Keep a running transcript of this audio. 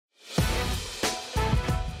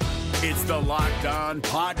It's the Locked On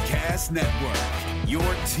Podcast Network, your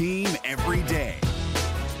team every day.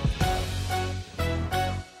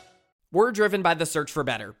 We're driven by the search for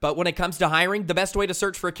better, but when it comes to hiring, the best way to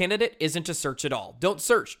search for a candidate isn't to search at all. Don't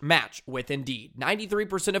search, match with Indeed.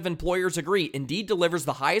 93% of employers agree Indeed delivers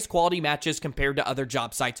the highest quality matches compared to other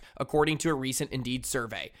job sites, according to a recent Indeed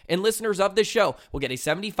survey. And listeners of this show will get a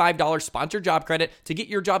 $75 sponsored job credit to get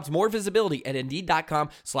your jobs more visibility at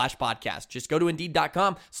Indeed.com/podcast. Just go to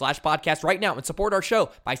Indeed.com/podcast right now and support our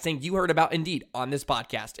show by saying you heard about Indeed on this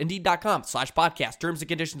podcast. Indeed.com/podcast. Terms and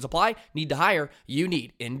conditions apply. Need to hire? You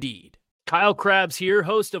need Indeed. Kyle Krabs here,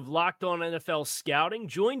 host of Locked On NFL Scouting.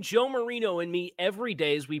 Join Joe Marino and me every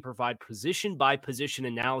day as we provide position-by-position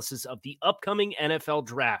analysis of the upcoming NFL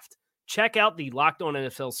Draft. Check out the Locked On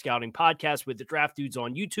NFL Scouting podcast with the Draft Dudes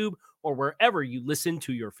on YouTube or wherever you listen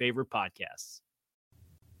to your favorite podcasts.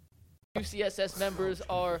 UCSS members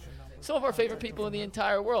are some of our favorite people in the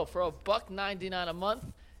entire world. For $1.99 a month,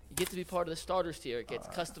 you get to be part of the starters tier. It gets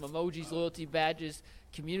custom emojis, loyalty badges,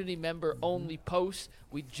 community member only posts.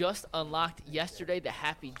 We just unlocked yesterday the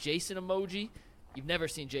happy Jason emoji. You've never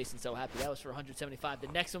seen Jason so happy. That was for $175. The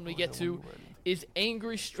next one we get to is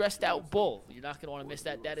angry, stressed out bull. You're not going to want to miss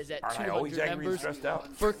that. That is at 200 members.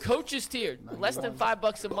 For coaches tier, less than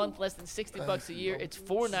 $5 a month, less than $60 a year. It's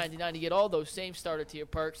 $4.99. You get all those same starter tier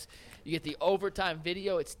perks. You get the overtime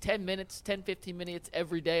video. It's 10 minutes, 10, 15 minutes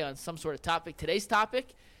every day on some sort of topic. Today's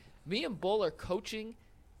topic, me and Bull are coaching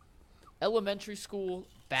elementary school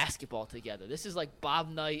basketball together. This is like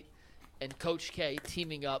Bob Knight and Coach K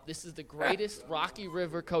teaming up. This is the greatest Rocky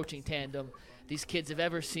River coaching tandem these kids have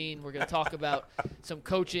ever seen. We're going to talk about some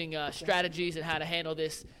coaching strategies and how to handle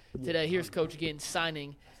this today. Here's Coach Ginn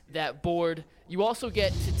signing that board. You also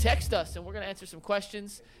get to text us, and we're going to answer some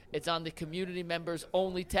questions. It's on the community members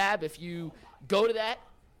only tab. If you go to that,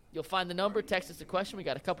 you'll find the number. Text us a question. We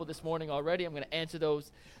got a couple this morning already. I'm going to answer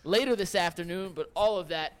those later this afternoon, but all of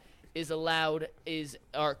that is allowed is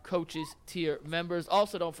our coaches tier members.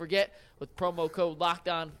 Also, don't forget, with promo code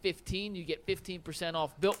LOCKEDON15, you get 15%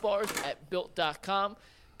 off Built Bars at Built.com.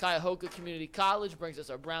 Cuyahoga Community College brings us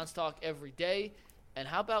our Browns talk every day. And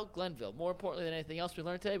how about Glenville? More importantly than anything else we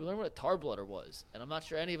learned today, we learned what a tar bloodder was. And I'm not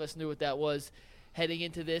sure any of us knew what that was heading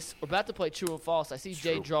into this. We're about to play true and false. I see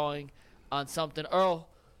Jay drawing on something. Earl,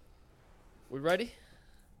 we ready?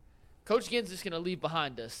 Coach Ginn's just going to leave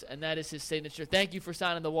behind us, and that is his signature. Thank you for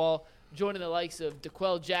signing the wall, joining the likes of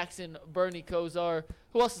DeQuell Jackson, Bernie Kosar.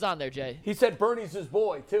 Who else is on there, Jay? He said Bernie's his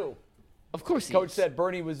boy, too. Of course he Coach is. said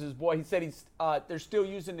Bernie was his boy. He said they're still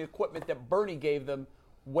using the equipment that Bernie gave them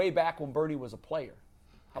way back when Bernie was a player.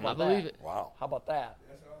 How about that? I believe it. Wow. How about that?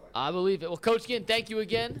 I believe it. Well, Coach Ginn, thank you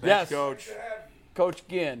again. Yes, Coach. Coach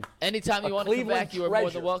Ginn. Anytime you want to come back, you are more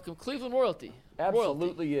than welcome. Cleveland royalty.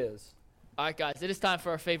 Absolutely is. All right, guys, it is time for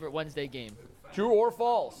our favorite Wednesday game. True or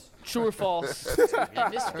false? True or false?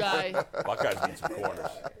 And this guy Buckeyes need some corners.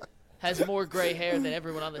 has more gray hair than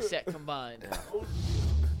everyone on the set combined.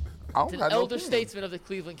 I It's an elder statesman of the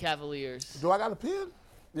Cleveland Cavaliers. Do I got a pen?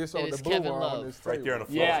 It is Kevin Love. Right there on the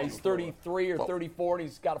floor. Yeah, he's 33 or 34, and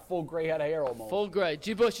he's got a full gray head of hair almost. Full gray.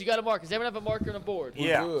 G. Bush, you got a marker. Does everyone have a marker on a board?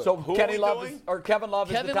 Yeah. So Who Kevin are we Love doing? is, or Kevin Love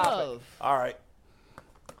Kevin is the topic. Love. All right.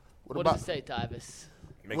 What does it say, Tyvis?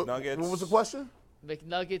 McNuggets. What was the question?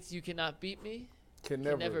 McNuggets, you cannot beat me. Can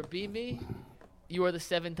Never beat me. You are the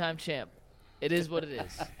 7-time champ. It is what it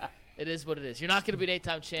is. It is what it is. You're not going to be an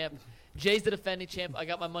 8-time champ. Jay's the defending champ. I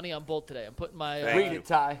got my money on Bolt today. I'm putting my Read it,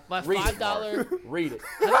 Ty. my Read $5. Read it.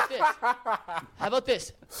 How about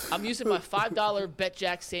this? I'm using my $5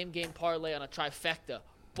 BetJack same game parlay on a trifecta.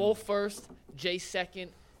 Bull first, Jay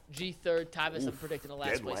second, G third. Tyvis, I'm predicting the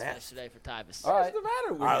last place finish today for Tyvis. All right. What's the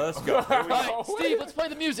matter with All right, let's go. Here we All go. right, Steve, let's play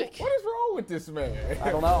the music. What is wrong with this man?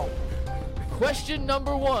 I don't know. Question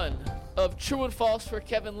number 1 of true and false for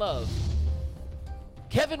Kevin Love.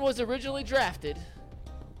 Kevin was originally drafted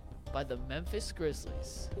by the Memphis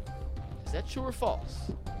Grizzlies. Is that true or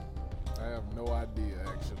false? I have no idea,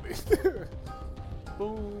 actually.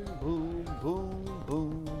 Boom, boom, boom,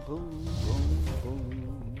 boom, boom, boom,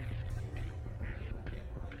 boom.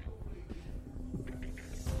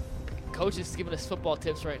 Coach is giving us football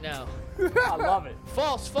tips right now. I love it.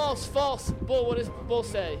 False, false, false. Bull, what does Bull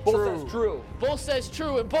say? Bull says true. Bull says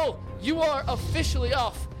true. And Bull, you are officially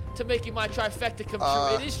off to making my trifecta come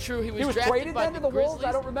true. It is true. He was drafted traded by then the to the Wolves? Grizzlies.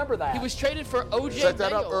 I don't remember that. He was traded for O.J. Set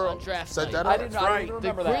that up, Mayo Earl. on draft Set night. that I up. didn't The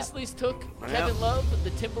remember that. Grizzlies took Kevin Love.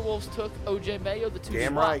 The Timberwolves took O.J. Mayo. The two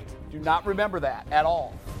Damn swapped. right. Do not remember that at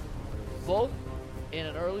all. Bull in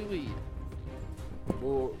an early lead.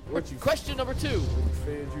 Well, what you Question number 2.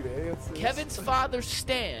 fed you the answer? Kevin's father,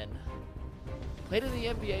 Stan, played in the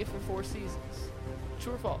NBA for 4 seasons.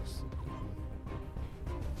 True or false?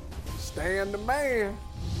 Stan the man.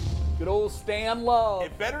 Good old Stan Love.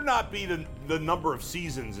 It better not be the number of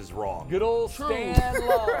seasons is wrong. Good old True. Stan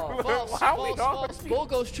Love. False, How we false, all- false. Bull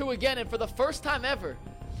goes true again, and for the first time ever,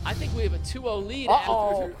 I think we have a 2-0 lead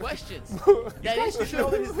Uh-oh. after 2 questions. You That guys is should know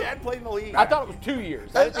that true. his dad played in the league. I thought it was 2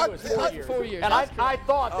 years. I didn't think it was 4 years. 4 years. And That's I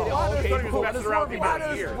thought that Oh, I okay, thought he was cool. messing around with Why about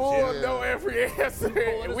does years. Bull Yeah. know every answer?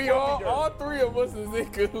 Bull We is all fucking three of us is in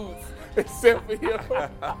cahoots, except for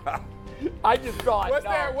him. I just thought. What's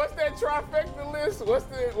no. that? What's that trifecta list?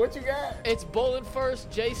 What you got? It's Bull in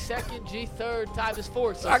first, Jay second, G third, Tyvus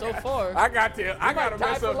fourth. So far, I got to. I gotta might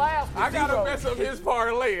tie mess for up. last with I gotta zero. mess up his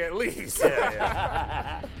parlay at least.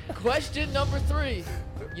 Yeah. question number 3.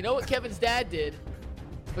 You know what Kevin's dad did,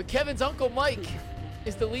 but Kevin's uncle Mike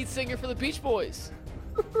is the lead singer for the Beach Boys.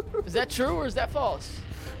 Is that true or is that false?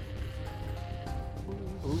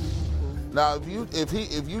 Now,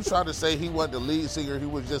 if you try to say he wasn't the lead singer, he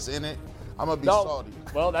was just in it, I'm gonna be No. salty.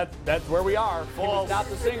 Well, that's where we are. He was not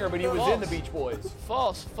the singer, but he was in the False. Beach Boys.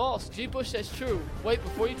 False. G. Bush says true. Wait,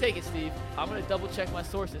 before you take it, Steve, I'm going to double check my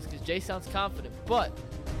sources because Jay sounds confident, but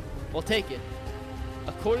we'll take it.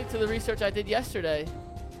 According to the research I did yesterday,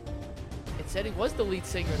 it said he was the lead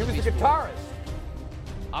singer. He in the was the Beach Boys.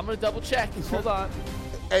 guitarist. I'm going to double check. Hold on.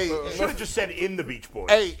 Hey, Should have just said in the Beach Boys.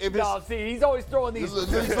 hey, if it's No, see, he's always throwing these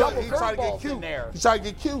he's double trying to get curveballs cute. in there. He's trying to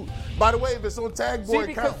get cute. By the way, if it's on tag See, board,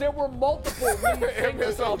 because count. there were multiple lead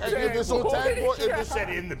singers on of the If it's on tag board, Should have just said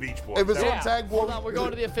in the Beach Boys. if it's Yeah. on tag board, Hold on. We're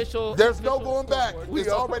going to the official. there's no official going back. scoreboard. It's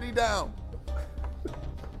already down.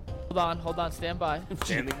 Hold on. Stand by.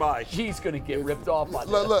 Standing by. He's going to get ripped off by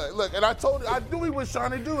Look, this. look, and I knew he was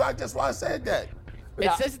trying to do. That's why I said that. It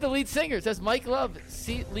Yeah. says it's the lead singer. It says Mike Love,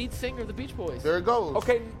 lead singer of the Beach Boys. There it goes.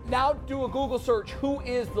 Okay, now do a Google search. Who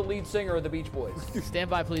is the lead singer of the Beach Boys? Stand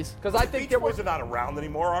by, please. Because I The think Beach there were Boys are not around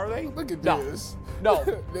anymore, are they? Look at No. this. No,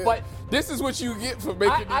 but this is what you get for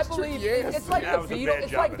making I these believe tricky it's answers. like That the was a Beatles. bad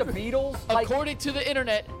It's job like at the it. Beatles. Like, According to the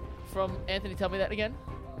internet, from Anthony, tell me that again.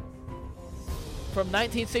 From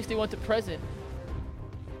 1961 to present,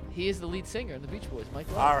 he is the lead singer in the Beach Boys, Mike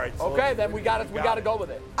Love. All right. so okay, then we got to go with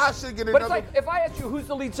it. I should get But another it's like if I asked you who's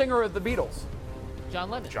the lead singer of the Beatles, John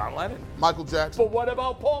Lennon. John Lennon. Michael Jackson. but what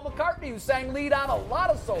about Paul McCartney, who sang lead on a lot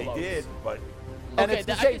of solos? He did, but And Okay, it's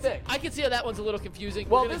the I same can thing. I can see how that one's a little confusing.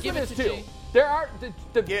 Well, We're gonna this give one it is to too. G. There are the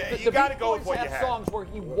Yeah, the you gotta Beach go with Boys what have you had. songs where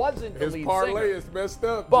he wasn't the His lead parlay singer, is messed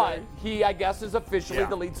up. but Jay. he, I guess, is officially yeah.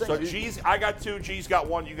 the lead So singer. G's, I got 2. G's got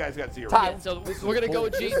 1. You guys got 0. Ty- So we're gonna go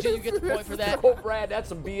with G. G, you get the point for that. Oh, Brad, that's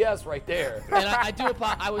some BS right there. And I do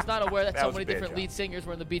apologize. I was not aware that, That so was a many bad different job. lead singers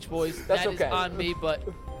were in the Beach Boys. That's That is okay. on me, but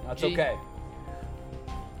That's G, okay.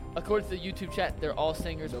 according to the YouTube chat, they're all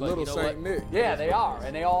singers. The but little you know what? Saint Nick. Yeah, they are,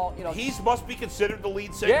 and they all, you know. He must be considered the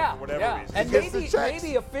lead singer yeah, for whatever yeah. reason. And Gets the maybe, checks.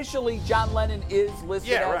 maybe officially John Lennon is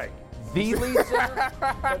listed Yeah, as right. the lead singer.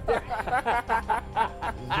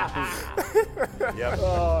 Yep.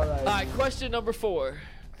 All right. All right, question number 4.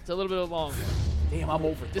 It's a little bit longer. Damn, I'm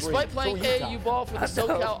over 3. Despite So playing you, AAU Tom. ball for the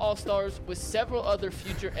SoCal All-Stars with several other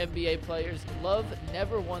future NBA players, Love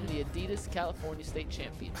never won the Adidas California State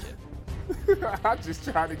Championship. I'm just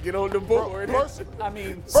trying to get on the board. I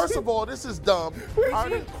mean, First of all, this is dumb. we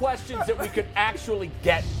need questions that we could actually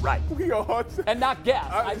get right. we all And not guess.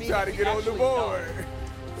 I'm I just mean, trying to we get on the actually know. board.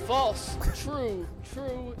 False, true.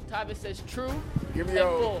 Tyvus says true. Give me And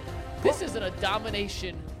your- Bull. This isn't a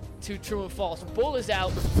domination to true and false. Bull is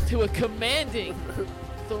out to a commanding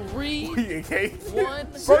 3-1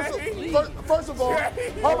 First of all,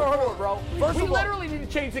 Hold on, bro. First we of all- literally need to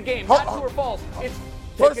change the game. Hold- Not true or false. It's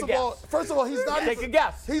First take of a all, guess. he's not Take even, a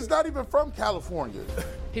guess. He's not even from California.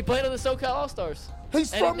 He played on the SoCal All-Stars.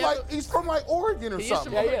 He's And from he never- like Oregon or He is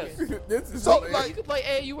something. from Yeah, he Oregon. is. This is So, like, like- You can play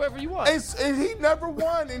AAU wherever you want. And he never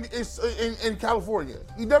won in California.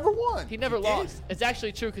 He never won. He never lost. It's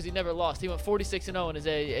actually true because he never lost. He went 46-0 in his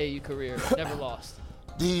AAU career. Never lost.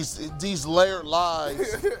 These layered lies.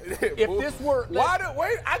 If this were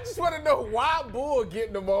wait, I just want to know why Bull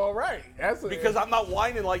getting them all right. That's Because I'm not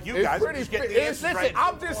whining like you it's guys. I'm pretty just getting fi- the it's- answers listen,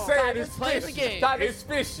 right. I'm just saying it's play the fishy. game. It's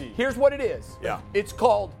fishy. here's what it is. Yeah. It's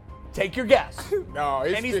called take your guess. No,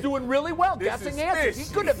 it's And he's fi- doing really well This guessing is answers. He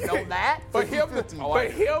fishy. could have known that. For him,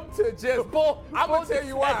 to just Bull- I'm Bull gonna tell just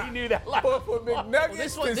you said why. he knew that last But for McNuggets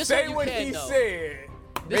this one- to this say one you what can he know. said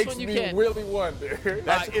This makes one you me can. really wonder.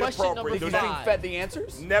 That's All right, question number inappropriate. He's Do being not- 5. fed the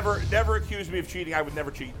answers. Never accuse me of cheating. I would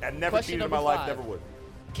never cheat. I never Question cheated in my number life. 5. Never would.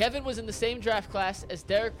 Kevin was in the same draft class as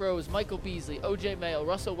Derrick Rose, Michael Beasley, O.J. Mayo,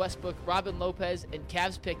 Russell Westbrook, Robin Lopez, and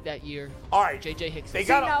Cavs pick that year. All right. J.J. Hickson. They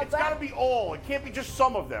now got. It's that- got to be all. It can't be just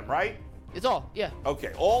some of them, right? It's all, yeah.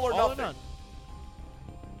 Okay. All or All or nothing. none.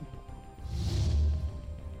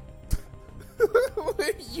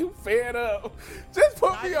 You fed up. Just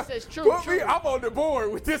put Nah, me it on. says true, Put true. me. I'm on the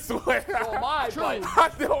board with this one. So am I, True. but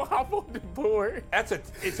I know I'm on the board.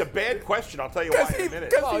 It's a bad question. I'll tell you why in a minute.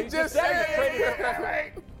 Because Oh, he you just just said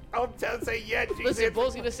said it. I'll say yeah. Listen,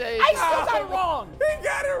 Bull's gonna say. I still got it wrong. He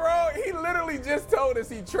got it wrong. He literally just told us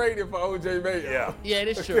he traded for OJ Mayo. Yeah. Yeah, it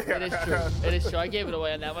is true. It is true. It is true. I gave it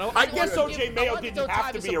away on that one. I guess wanted to OJ give- Mayo I wanted didn't to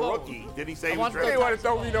have to throw be a Tyvus rookie. Did he say I he was wanted to He drafted? ain't want to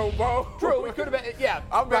throw me no ball. True, it could have been. Yeah,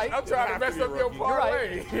 I'm right. trying to have mess to be up a your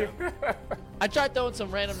rookie. You're parlay. I tried throwing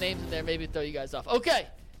some random names in there, maybe throw you guys off. Okay,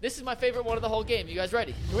 this is my favorite one of the whole game. You guys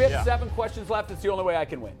ready? We have Yeah. 7 questions left. It's the only way I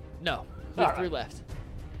can win. No, we have All 3 right. left.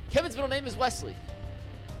 Kevin's middle name is Wesley.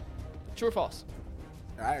 True or false?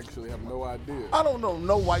 I actually have no idea. I don't know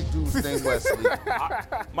no white dude's named Wesley.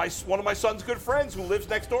 One of my son's good friends who lives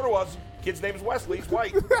next door to us. Kid's name is Wesley. He's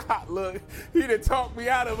white. Look, he done talked me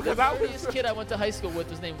out of it The because I was. nerdiest kid I went to high school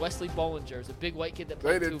with was named Wesley Bollinger. It's a big white kid that They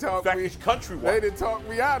played didn't two. In talk fact, me. he's country They white. didn't talk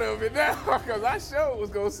me out of it now because I sure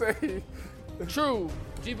was gonna say. True.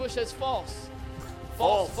 G. Bush says false.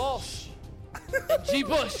 False. False. And G.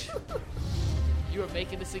 Bush. You are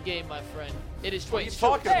making this a game, my friend. It is 20. you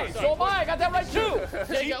talking Hey, about? so am I. I got that right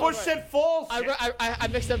too. G. Bush said false. I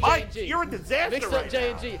mixed up J Mike, and G. you're a disaster Mixed right up J now.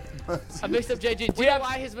 and G. I mixed up J and G. Do you know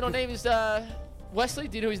why his middle name is Wesley?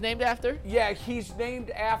 Do you know who he's named after? Yeah, he's named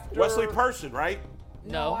after Wesley Person, right?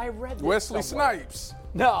 No. I read this Wesley somewhere. Snipes.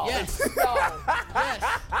 No. Yes. No. Yes.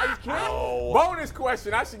 Are you kidding? Oh. Bonus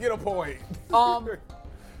question. I should get a point.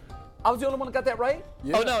 I was the only one that got that right?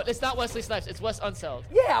 Yeah. Oh no, it's not Wesley Snipes. It's Wes Unseld.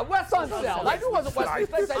 Yeah, Wes Unseld. I knew it wasn't Wesley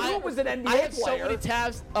Snipes. I knew it was an NBA I have so player. many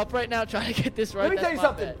tabs up right now trying to get this right. Let me That's tell you my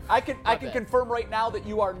something. bad. I can bad. confirm right now that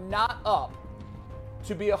you are not up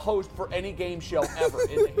to be a host for any game show ever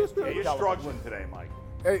in the history Yeah, of you're television. struggling today, Mike.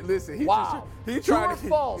 Hey, listen. He Wow. Just, he True trying or to.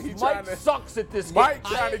 false? He Mike trying to. sucks at this Mike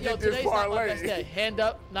game. trying to get this Today's not my best day. parlay. Hand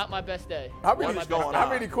up, not my best day. How Not many, my best going day. how on?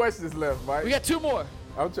 many questions left, Mike? We got 2 more.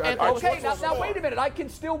 I'm trying. And- Okay, What's now, the now score? wait a minute. I can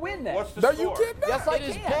still win then. What's the No, score? you cannot. Yes, I It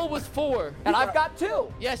is can. Bull with 4. And I've got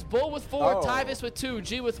 2. Yes, Bull with 4, Oh. Tyvus with 2,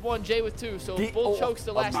 G with 1, J with 2. So The- Bull oh, chokes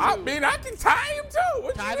the last I 2. mean, I can tie him too.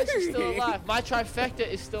 What Tyvus you is still mean? alive. My trifecta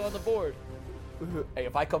is still on the board. Hey,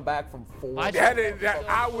 if I come back from 4, My That is, that,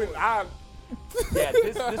 I would. yeah,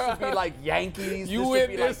 this would be like Yankees. You this win would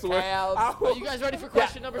be this like one. Cavs. Are you guys ready for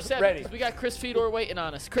question number 7? ready. 'Cause we got Chris Fedor waiting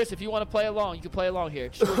on us. Chris, if you want to play along, you can play along here.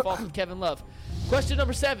 True or false with Kevin Love. Question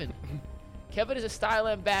number 7. Kevin is a style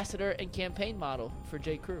ambassador and campaign model for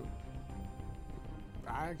J. Crew.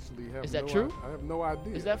 I actually have. Is that no true? I have no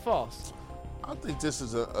idea. Is that false? I think this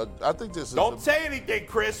is I think this is. Don't say anything,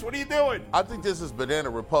 Chris. What are you doing? I think this is Banana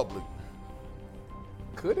Republic.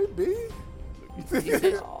 Could it be? He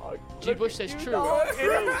says, G. Bush says true. No, it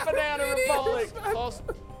is Banana Republic. False.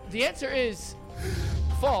 The answer is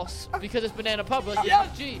false because it's Banana Public.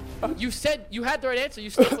 Yes. G, you said you had the right answer. You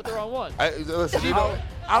stuck with the wrong one. Listen, you know,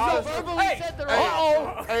 I'm You just, verbally said the right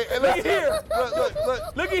Uh-oh. hey, Look at here.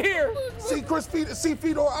 Look. Look at here. See,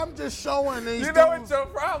 Fedor, I'm just showing these You know what dudes. your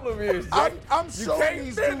problem is, Jay? I'm You showing can't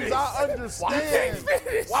these finish. dudes I understand.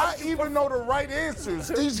 finish? I even know the right answers.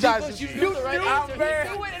 These G. guys Bush, you are knew the right I'm answer. bad.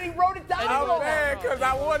 He knew it and he wrote it down. And he I'm mad because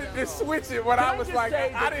I wanted to switch it, but Can I I was just like,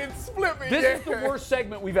 say I that didn't flip it This yet. is the worst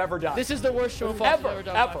segment we've ever done. This is the worst show of false we've ever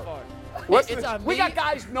done by far. What's It's the- on We me. got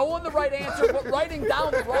guys knowing the right answer, but writing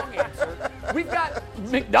down the wrong answer. We've got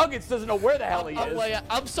McNuggets doesn't know where the hell he is.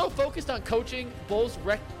 I'm so focused on coaching Bulls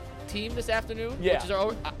rec team this afternoon. Yeah. Which is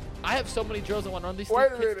our, I have so many drills I want to run these Wait a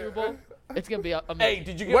kids minute. through Bull. It's gonna be amazing. Hey,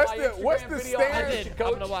 did you get What's my the- Instagram what's the video? stand? on I this, did. I'm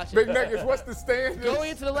Coach? gonna watch Big it. Nuggets, what's the standings? Going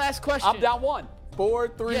into the last question. I'm down 1. 4,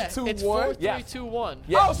 3, Yeah, 2, it's 1. 4, 3, Yes. 2, 1.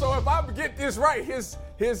 Yeah. Oh, so if I get this right, his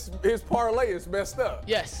parlay is messed up.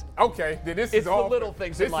 Yes. Okay, then this It's is the all little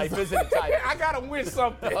things in life, isn't it, Ty? I gotta win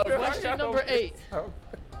something. Question number 8.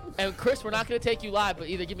 And Chris, we're not going to take you live, but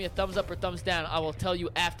either give me a thumbs up or thumbs down. I will tell you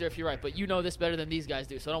after if you're right. But you know this better than these guys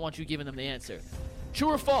do, so I don't want you giving them the answer. True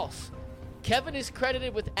or false? Kevin is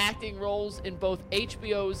credited with acting roles in both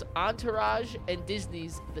HBO's Entourage and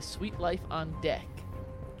Disney's The Sweet Life on Deck.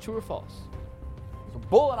 True or false?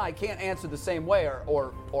 Bull and I can't answer the same way,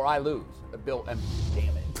 or I lose. Bill, and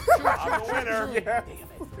damn it. I'm the winner.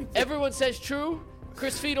 Everyone says true.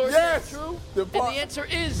 Chris Fedor Yes. says true. The And par- the answer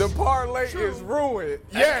is The parlay true. is ruined.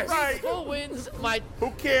 Yes. right. Bull wins my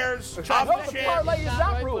Who cares? I'm No, the the champ. parlay is not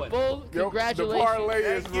not right, but ruined. Bull, Yo, congratulations. The parlay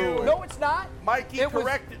is Thank you. ruined. No, it's not. Mikey, It was-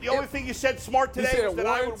 correct. The only thing you said smart You today said was that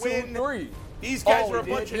I 1, would 2, win. 3. These guys Oh, are a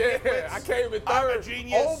we bunch did? of Yeah, nitwits. I came in I'm a third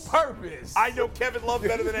genius. on purpose. I know Kevin Love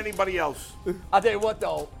better than anybody else. I'll tell you what,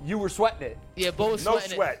 though. You were sweating it. Yeah, Bull was No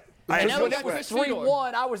sweating sweat. And now we When got it was Chris Fedor.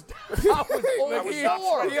 3-1, I was I was not over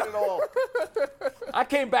sweating at all. I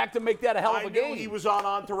came back to make that a hell of I a knew game. he was on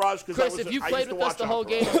Entourage because Chris, if you played with us the whole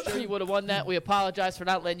game, I'm sure you would have won that. We apologize for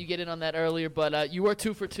not letting you get in on that earlier, but you were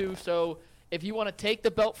 2 for 2. So if you want to take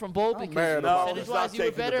the belt from Bull because mad about it. percentage-wise No, you were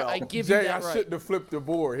he's not better, taking the I belt. give you Jay, that I right. shouldn't have flipped the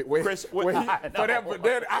board. Chris, what-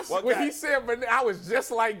 When he said, but I was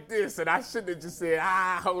just like this, and I shouldn't have just said,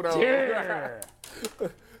 hold on.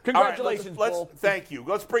 Congratulations, All right, Bull. thank you.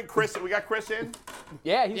 Let's bring Chris. We got Chris in.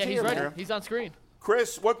 Yeah, he's Yeah, here, he's ready. man. He's on screen.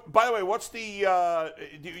 Chris, by the way, what's the?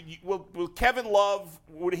 Will Kevin Love?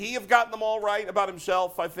 Would he have gotten them all right about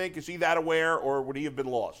himself? I think is he that aware, or would he have been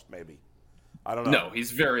lost? Maybe. I don't know. No,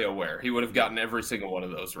 he's very aware. He would have gotten every single one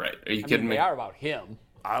of those right. Are you kidding They me? are about him.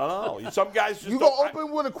 I don't know. Some guys just You don't. gonna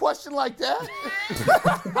open with a question like that?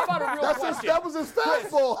 How about a real question? That was his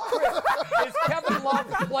fastball. Is Kevin Love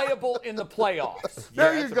playable in the playoffs?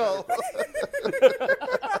 There you go.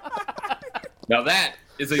 Now that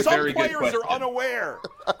is a Some very good players question. are unaware.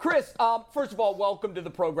 Chris, first of all, welcome to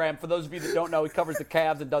the program. For those of you that don't know, he covers the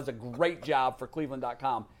Cavs and does a great job for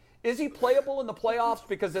Cleveland.com. Is he playable in the playoffs?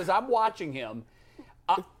 Because as I'm watching him,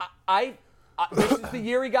 this is the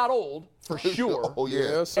year he got old, for sure. Oh,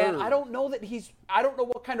 yeah. Yes, sir. And I don't know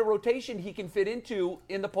what kind of rotation he can fit into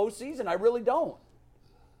in the postseason. I really don't.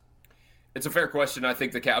 It's a fair question. I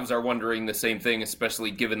think the Cavs are wondering the same thing,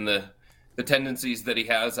 especially given the tendencies that he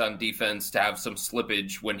has on defense to have some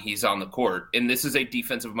slippage when he's on the court. And this is a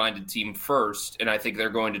defensive-minded team first, and I think they're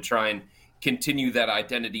going to try and continue that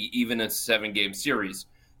identity even in a 7-game series.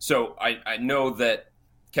 So I know that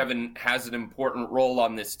Kevin has an important role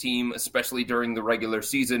on this team, especially during the regular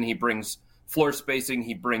season. He brings floor spacing,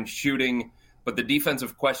 he brings shooting, but the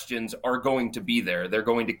defensive questions are going to be there. They're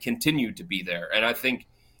going to continue to be there. And I think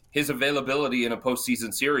his availability in a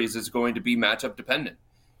postseason series is going to be matchup dependent.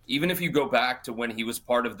 Even if you go back to when he was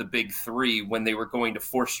part of the Big Three, when they were going to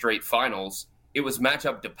 4 straight finals, it was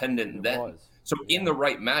matchup dependent then. So in the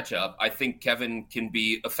right matchup, I think Kevin can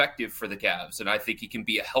be effective for the Cavs, and I think he can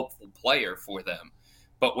be a helpful player for them.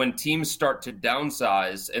 But when teams start to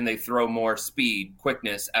downsize and they throw more speed,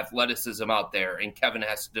 quickness, athleticism out there, and Kevin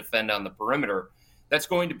has to defend on the perimeter, that's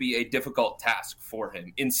going to be a difficult task for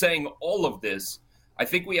him. In saying all of this, I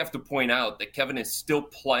think we have to point out that Kevin is still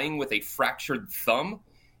playing with a fractured thumb,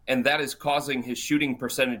 and that is causing his shooting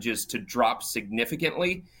percentages to drop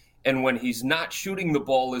significantly. And when he's not shooting the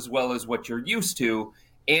ball as well as what you're used to,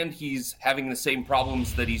 and he's having the same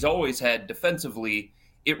problems that he's always had defensively,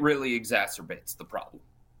 it really exacerbates the problem.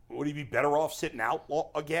 Would he be better off sitting out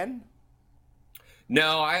again?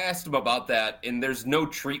 No, I asked him about that, and there's no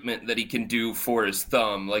treatment that he can do for his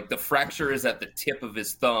thumb. Like, the fracture is at the tip of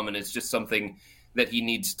his thumb, and it's just something that he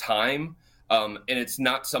needs time. And it's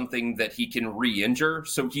not something that he can re-injure.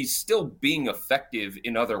 So he's still being effective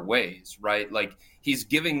in other ways, right? Like, he's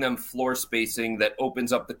giving them floor spacing that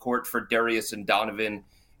opens up the court for Darius and Donovan.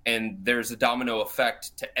 And there's a domino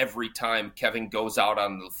effect to every time Kevin goes out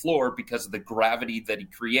on the floor because of the gravity that he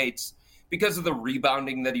creates, because of the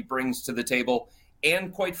rebounding that he brings to the table.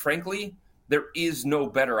 And quite frankly, there is no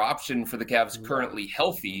better option for the Cavs currently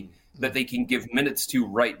healthy that they can give minutes to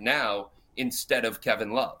right now instead of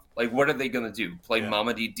Kevin Love. Like, what are they going to do? Play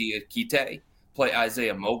Mamadi Diakite? Play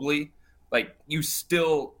Isaiah Mobley? Like, you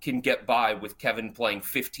still can get by with Kevin playing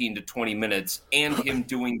 15 to 20 minutes and him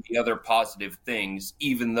doing the other positive things,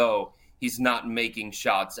 even though he's not making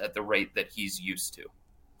shots at the rate that he's used to.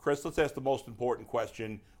 Chris, let's ask the most important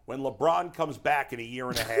question. When LeBron comes back in a year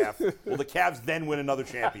and a half, will the Cavs then win another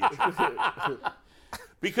championship?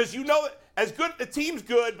 Because you know, as good, the team's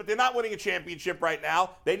good, but they're not winning a championship right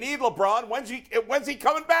now. They need LeBron. When's he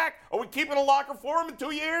coming back? Are we keeping a locker for him in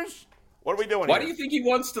 2 years? What are we doing Why here? do you think he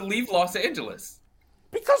wants to leave Los Angeles?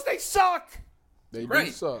 Because they suck. They do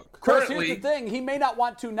Right. suck. Chris, Currently- here's the thing. He may not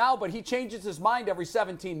want to now, but he changes his mind every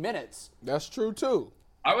 17 minutes. That's true, too.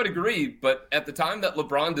 I would agree, but at the time that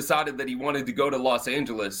LeBron decided that he wanted to go to Los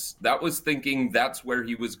Angeles, that was thinking that's where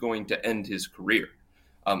he was going to end his career.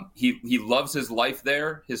 He loves his life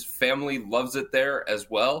there. His family loves it there as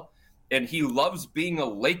well. And he loves being a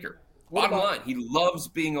Laker. Bottom line, he loves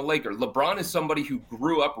being a Laker. LeBron is somebody who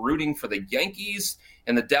grew up rooting for the Yankees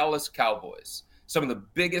and the Dallas Cowboys, some of the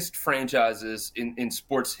biggest franchises in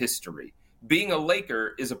sports history. Being a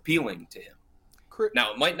Laker is appealing to him.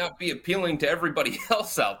 Now, it might not be appealing to everybody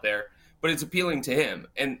else out there, but it's appealing to him.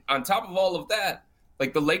 And on top of all of that,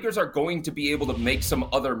 like, the Lakers are going to be able to make some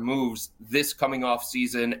other moves this coming off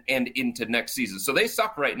season and into next season. So they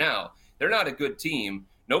suck right now. They're not a good team.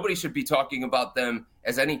 Nobody should be talking about them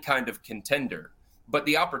as any kind of contender. But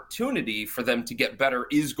the opportunity for them to get better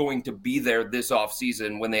is going to be there this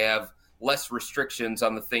offseason when they have less restrictions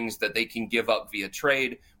on the things that they can give up via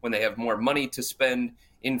trade, when they have more money to spend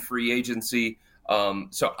in free agency.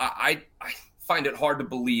 So I find it hard to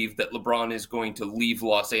believe that LeBron is going to leave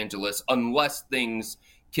Los Angeles unless things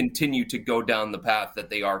continue to go down the path that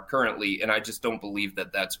they are currently, and I just don't believe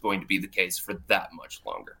that that's going to be the case for that much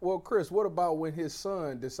longer. Well, Chris, what about when his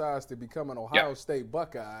son decides to become an Ohio State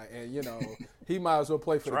Buckeye, and he might as well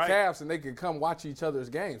play for the Cavs, and they can come watch each other's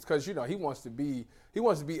games because he wants to be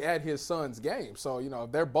at his son's game. So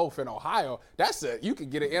if they're both in Ohio, you could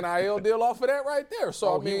get an NIL deal off of that right there.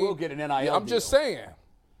 So he will get an NIL deal. I'm just saying.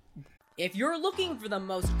 If you're looking for the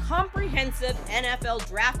most comprehensive NFL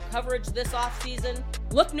draft coverage this offseason,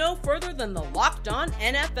 look no further than the Locked On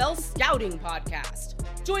NFL Scouting Podcast.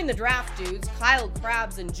 Join the draft dudes, Kyle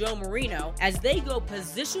Krabs and Joe Marino, as they go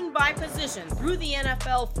position by position through the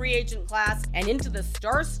NFL free agent class and into the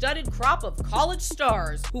star-studded crop of college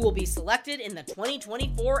stars who will be selected in the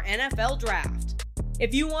 2024 NFL Draft.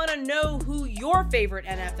 If you want to know who your favorite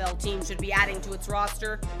NFL team should be adding to its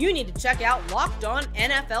roster, you need to check out Locked On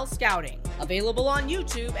NFL Scouting, available on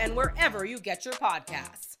YouTube and wherever you get your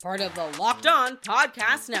podcasts. Part of the Locked On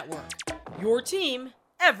Podcast Network, your team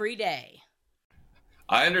every day.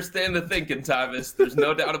 I understand the thinking, Tyvis. There's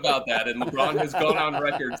no doubt about that. And LeBron has gone on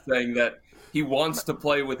record saying that he wants to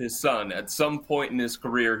play with his son. At some point in his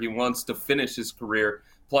career, he wants to finish his career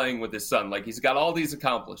playing with his son. Like, he's got all these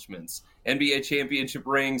accomplishments, NBA championship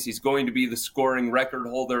rings. He's going to be the scoring record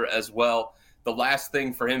holder as well. The last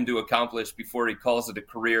thing for him to accomplish before he calls it a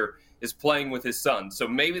career is playing with his son. So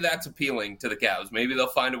maybe that's appealing to the Cavs. Maybe they'll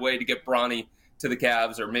find a way to get Bronny to the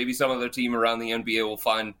Cavs, or maybe some other team around the NBA will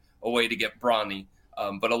find a way to get Bronny.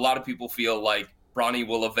 But a lot of people feel like Bronny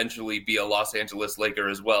will eventually be a Los Angeles Laker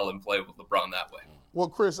as well and play with LeBron that way. Well,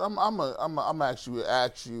 Chris, I'm actually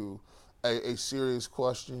ask you a serious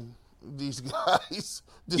question. These guys.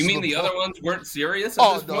 You mean the other ones weren't serious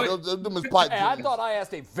at this point? Them is pipe I thought I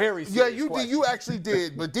asked a very serious question. You actually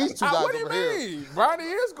did, but these two guys what do you mean?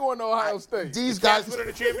 Bronny is going to Ohio State. These guys winning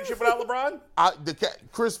a championship without LeBron?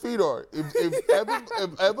 Chris Fedor.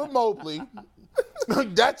 If Evan Mobley,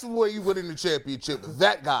 that's where you win in the championship.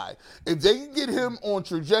 That guy. If they can get him on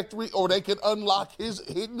trajectory, or they can unlock his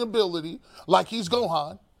hitting ability like he's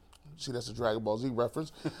Gohan. See, that's a Dragon Ball Z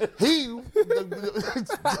reference. Yeah,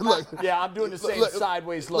 I'm doing the same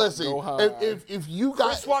sideways look. Listen, if you got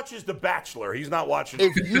Chris watches The Bachelor, he's not watching.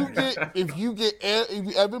 If you get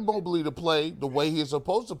Evan Mobley to play the way he is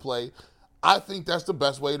supposed to play, I think that's the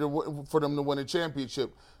best way for them to win a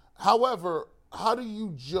championship. However, how do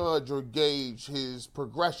you judge or gauge his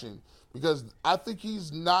progression? Because I think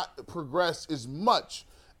he's not progressed as much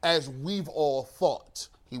as we've all thought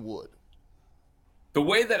he would. The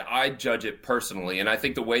way that I judge it personally, and I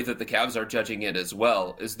think the way that the Cavs are judging it as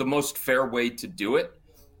well, is the most fair way to do it.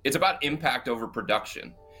 It's about impact over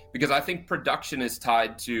production. Because I think production is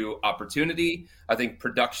tied to opportunity. I think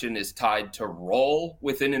production is tied to role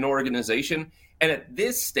within an organization. And at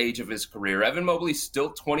this stage of his career, Evan Mobley's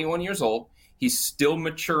still 21 years old. He's still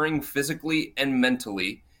maturing physically and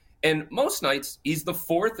mentally. And most nights, he's the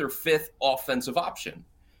fourth or fifth offensive option.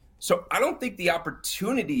 So I don't think the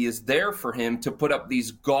opportunity is there for him to put up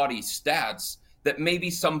these gaudy stats that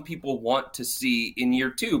maybe some people want to see in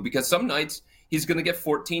year two, because some nights he's going to get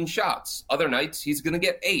 14 shots. Other nights he's going to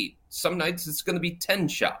get 8. Some nights it's going to be 10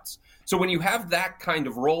 shots. So when you have that kind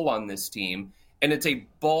of role on this team, and it's a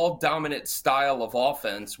ball-dominant style of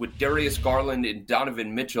offense with Darius Garland and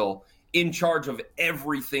Donovan Mitchell in charge of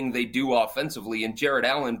everything they do offensively, and Jarrett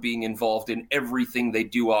Allen being involved in everything they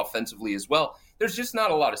do offensively as well, there's just not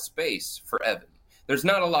a lot of space for Evan. There's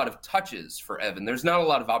not a lot of touches for Evan. There's not a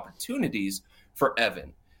lot of opportunities for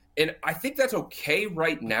Evan. And I think that's okay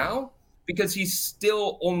right now because he's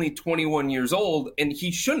still only 21 years old, and he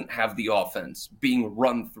shouldn't have the offense being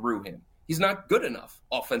run through him. He's not good enough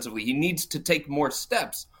offensively. He needs to take more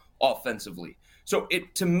steps offensively. So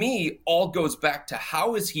it, to me, all goes back to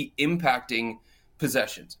how is he impacting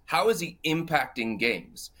possessions? How is he impacting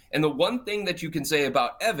games? And the one thing that you can say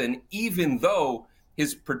about Evan, even though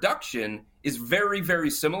his production is very, very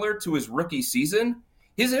similar to his rookie season,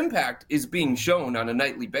 his impact is being shown on a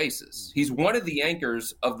nightly basis. He's one of the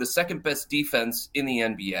anchors of the second best defense in the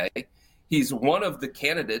NBA. He's one of the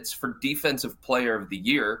candidates for Defensive Player of the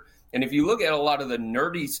Year. And if you look at a lot of the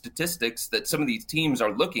nerdy statistics that some of these teams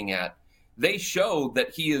are looking at, they show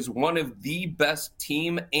that he is one of the best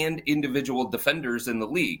team and individual defenders in the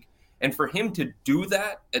league. And for him to do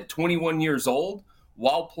that at 21 years old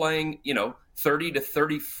while playing, 30 to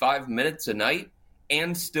 35 minutes a night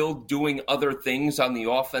and still doing other things on the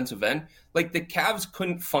offensive end. Like, the Cavs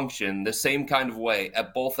couldn't function the same kind of way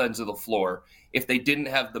at both ends of the floor if they didn't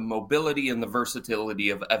have the mobility and the versatility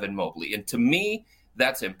of Evan Mobley. And to me,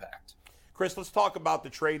 that's impact. Chris, let's talk about the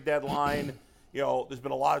trade deadline. There's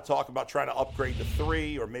been a lot of talk about trying to upgrade to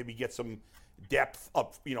 3 or maybe get some depth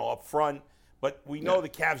up front. But we know the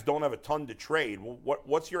Cavs don't have a ton to trade.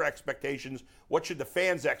 What's your expectations? What should the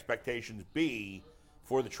fans' expectations be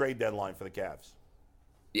for the trade deadline for the Cavs?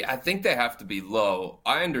 Yeah, I think they have to be low.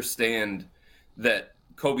 I understand that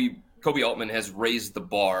Kobe Altman has raised the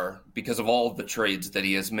bar because of all of the trades that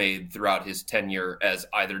he has made throughout his tenure as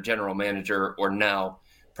either general manager or now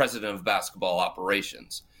president of basketball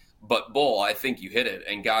operations. But, Bull, I think you hit it.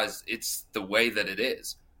 And, guys, it's the way that it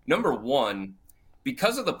is. Number one,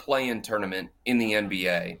 because of the play-in tournament in the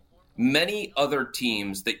NBA, many other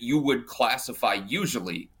teams that you would classify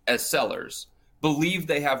usually as sellers believe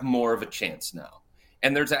they have more of a chance now.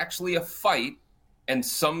 And there's actually a fight and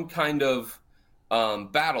some kind of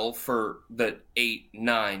battle for the 8,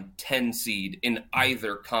 9, 10 seed in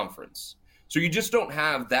either conference. So you just don't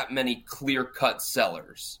have that many clear-cut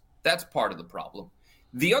sellers. That's part of the problem.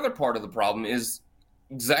 The other part of the problem is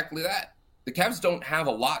exactly that. The Cavs don't have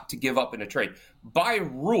a lot to give up in a trade. By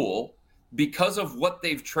rule, because of what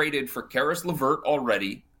they've traded for Karis LeVert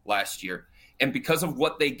already last year, and because of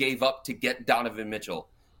what they gave up to get Donovan Mitchell,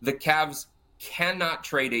 the Cavs cannot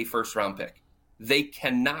trade a first-round pick. They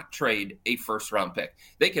cannot trade a first-round pick.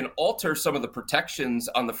 They can alter some of the protections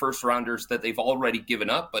on the first-rounders that they've already given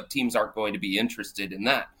up, but teams aren't going to be interested in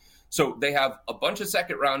that. So they have a bunch of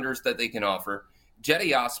second-rounders that they can offer.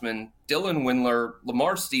 Jetty Osman, Dylan Windler,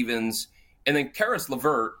 Lamar Stevens, and then Karis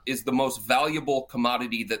LeVert is the most valuable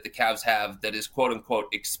commodity that the Cavs have that is quote-unquote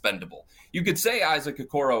expendable. You could say Isaac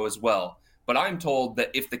Okoro as well, but I'm told that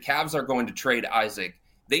if the Cavs are going to trade Isaac,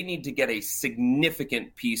 they need to get a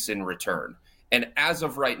significant piece in return. And as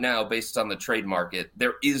of right now, based on the trade market,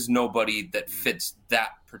 there is nobody that fits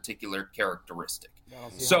that particular characteristic.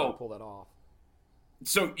 So pull that off.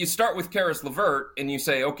 So you start with Karis LeVert and you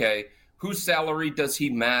say, okay, whose salary does he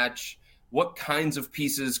match? What kinds of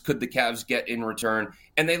pieces could the Cavs get in return?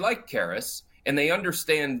 And they like Karis, and they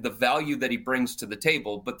understand the value that he brings to the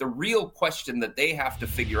table. But the real question that they have to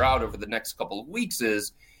figure out over the next couple of weeks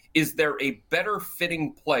is there a better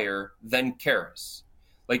fitting player than Karis?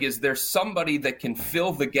 Like, is there somebody that can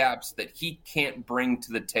fill the gaps that he can't bring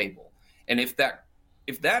to the table? And if that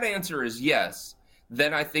answer is yes,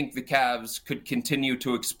 then I think the Cavs could continue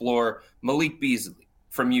to explore Malik Beasley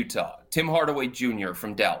from Utah, Tim Hardaway Jr.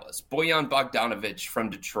 from Dallas, Bojan Bogdanovic from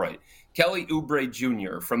Detroit, Kelly Oubre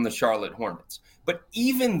Jr. from the Charlotte Hornets. But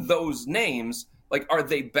even those names, like, are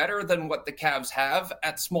they better than what the Cavs have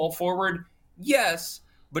at small forward? Yes,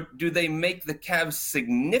 but do they make the Cavs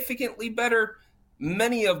significantly better?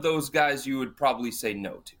 Many of those guys you would probably say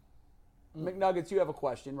no to. McNuggets, you have a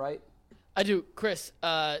question, right? I do. Chris,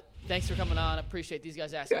 thanks for coming on. I appreciate these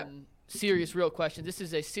guys asking serious, real questions. This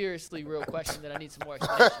is a seriously real question that I need some more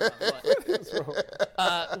explanation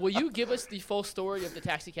on. Will you give us the full story of the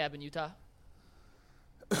taxi cab in Utah?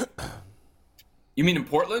 You mean in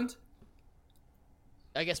Portland?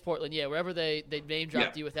 I guess Portland, yeah. Wherever they name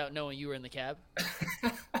dropped you without knowing you were in the cab.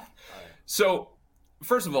 So,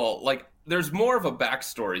 first of all, like, there's more of a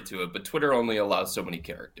backstory to it, but Twitter only allows so many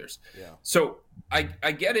characters. Yeah. So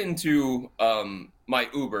I get into my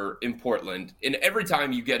Uber in Portland, and every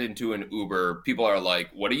time you get into an Uber, people are like,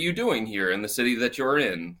 what are you doing here in the city that you're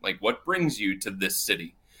in? Like, what brings you to this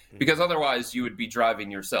city? Because otherwise you would be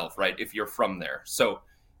driving yourself, right, if you're from there. So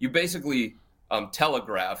you basically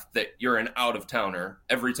telegraph that you're an out-of-towner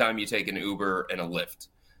every time you take an Uber and a Lyft.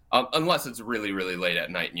 Unless it's really, really late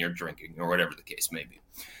at night and you're drinking or whatever the case may be.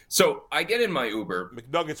 So I get in my Uber.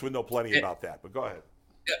 McNuggets would know plenty about that, but go ahead.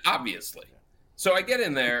 Obviously. So I get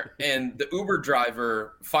in there, and the Uber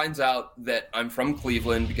driver finds out that I'm from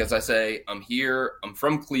Cleveland because I say, I'm here, I'm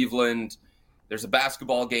from Cleveland, there's a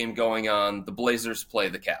basketball game going on, the Blazers play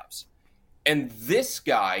the Cavs. And this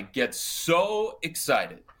guy gets so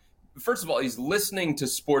excited. First of all, he's listening to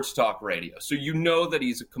sports talk radio, so you know that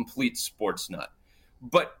he's a complete sports nut.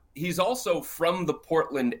 But he's also from the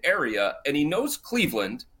Portland area, and he knows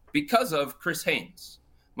Cleveland because of Chris Haynes,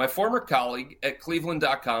 my former colleague at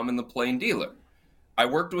Cleveland.com and the Plain Dealer. I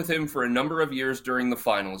worked with him for a number of years during the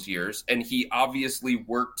finals years, and he obviously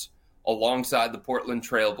worked alongside the Portland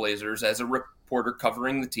Trail Blazers as a reporter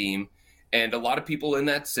covering the team, and a lot of people in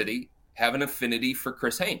that city have an affinity for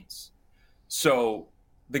Chris Haynes. So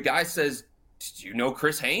the guy says, did you know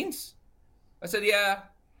Chris Haynes? I said, yeah,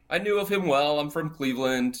 I knew of him well. I'm from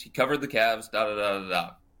Cleveland. He covered the Cavs,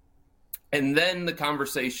 da-da-da-da-da. And then the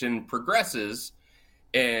conversation progresses,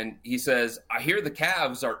 And he says, I hear the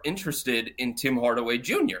Cavs are interested in Tim Hardaway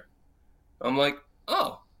Jr. I'm like,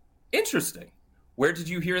 oh, interesting. Where did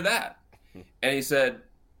you hear that? And he said,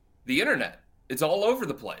 the internet. It's all over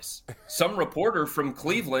the place. Some reporter from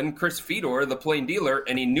Cleveland, Chris Fedor, the plain dealer,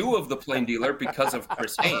 and he knew of the plain dealer because of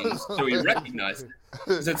Chris Haynes, so he recognized it.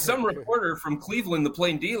 He said some reporter from Cleveland, the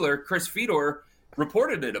plain dealer, Chris Fedor,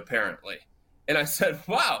 reported it apparently. And I said,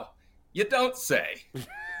 wow, you don't say.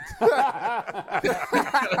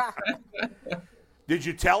 Did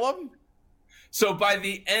you tell him? So by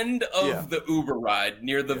the end of the Uber ride,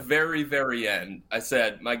 near the very, very end, I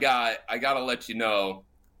said, my guy, I got to let you know,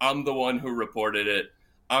 I'm the one who reported it.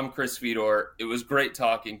 I'm Chris Fedor. It was great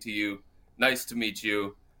talking to you. Nice to meet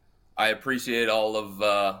you. I appreciate all of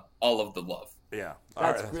the love. Yeah.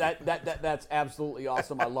 That's absolutely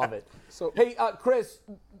awesome. I love it. So, hey, Chris,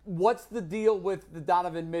 what's the deal with the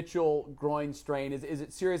Donovan Mitchell groin strain? Is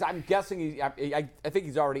it serious? I'm guessing I think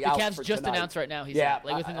he's already out. The Cavs for just tonight. announced right now he's out,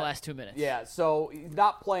 within the last 2 minutes. Yeah, so he's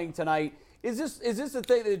not playing tonight. Is this a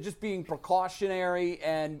thing that just being precautionary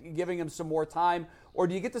and giving him some more time? Or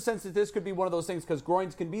do you get the sense that this could be one of those things, because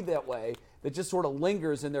groins can be that way, that just sort of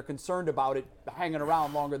lingers and they're concerned about it hanging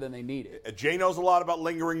around longer than they need it? Jay knows a lot about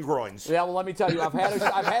lingering groins. Yeah, well, let me tell you, I've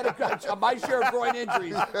had my share of groin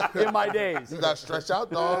injuries in my days. You got to stretch out,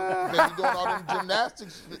 dog. You're doing all them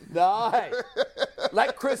gymnastics. No, hey.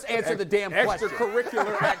 Let Chris answer the damn question.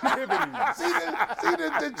 Extracurricular activities. See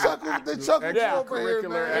the chuckle over here,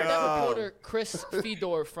 man. That reporter, Chris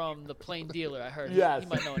Fedor from The Plain Dealer, I heard. Yes. He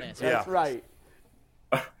might know an answer. That's right.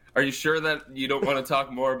 Are you sure that you don't want to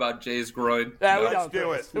talk more about Jay's groin? Yeah, Let's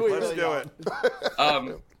do it. Let's do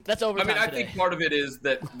it. That's overtime I today. think part of it is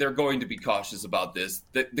that they're going to be cautious about this.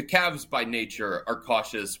 The Cavs, by nature, are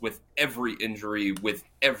cautious with every injury, with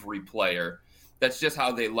every player. That's just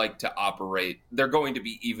how they like to operate. They're going to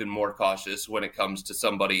be even more cautious when it comes to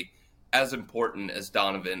somebody as important as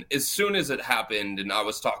Donovan. As soon as it happened, and I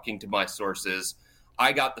was talking to my sources,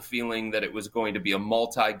 I got the feeling that it was going to be a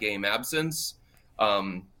multi-game absence.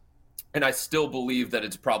 And I still believe that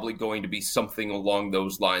it's probably going to be something along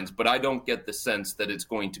those lines, but I don't get the sense that it's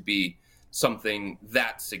going to be something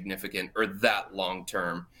that significant or that long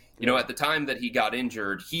term. You know, at the time that he got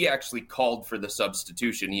injured, he actually called for the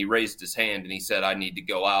substitution. He raised his hand and he said, I need to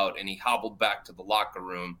go out, and he hobbled back to the locker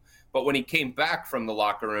room. But when he came back from the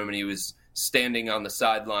locker room and he was standing on the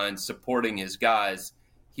sidelines supporting his guys,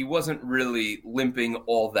 he wasn't really limping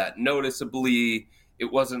all that noticeably.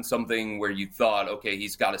 It wasn't something where you thought, okay,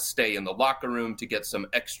 he's got to stay in the locker room to get some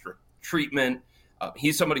extra treatment.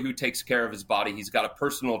 He's somebody who takes care of his body. He's got a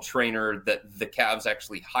personal trainer that the Cavs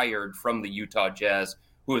actually hired from the Utah Jazz,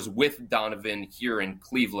 who is with Donovan here in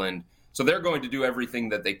Cleveland. So they're going to do everything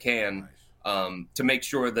that they can to make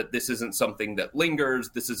sure that this isn't something that lingers.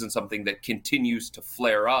 This isn't something that continues to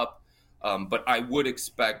flare up. But I would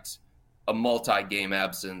expect a multi-game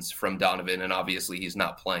absence from Donovan, and obviously he's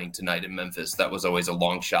not playing tonight in Memphis. That was always a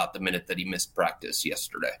long shot the minute that he missed practice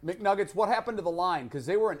yesterday. McNuggets, what happened to the line? Because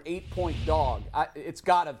they were an 8-point dog. It's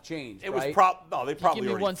got to have changed, It right? was they probably Give me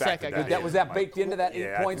already 1 factored sec. that Was in. that baked into that 8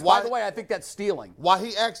 Yeah, points? Why- By the way, I think that's stealing. While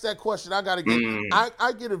he asked that question, I got to get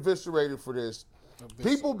I get eviscerated for this.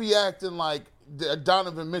 People be acting like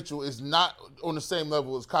Donovan Mitchell is not on the same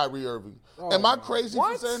level as Kyrie Irving. Am I crazy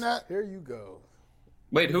for saying that? Here you go.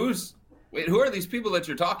 Wait, who are these people that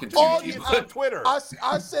you're talking to? Oh, You put Twitter. I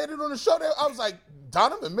said it on the show. I was like,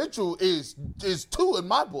 Donovan Mitchell is 2 in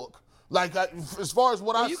my book. Like, as far as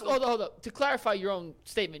what Hold up. To clarify your own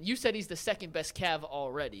statement, you said he's the second best Cav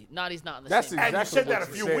already. Not he's not in the That's same. And you exactly said that a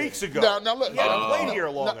what few you said. weeks ago. Now look. He hadn't played here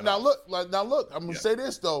long enough. Now look. I'm gonna say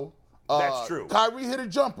this though. That's true. Kyrie hit a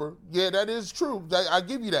jumper. Yeah, that is true. I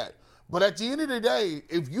give you that. But at the end of the day,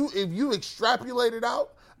 if you extrapolate it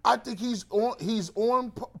out, I think he's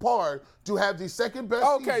on par to have the second best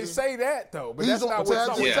Okay, season. say that though, but He's that's not on- what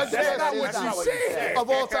that's you not said. what That's not what you said. of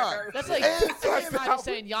all time. That's like And-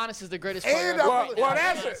 saying Giannis is the greatest and player. I- right Well, now.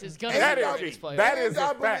 that's Giannis it. is gonna That be the is- greatest player. that is and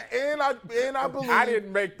I a fact. believe, I believe I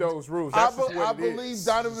didn't make those rules. That's just what I it believe is.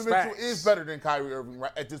 Donovan Mitchell Facts. is better than Kyrie Irving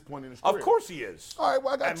right at this point in his career. Of course he is. All right,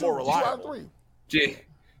 well I got And 2 more 2 out of reliable. 3.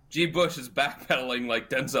 G. Bush is backpedaling like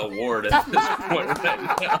Denzel Ward at this point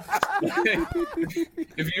right now.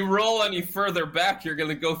 If you roll any further back, you're going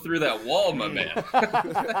to go through that wall, my man.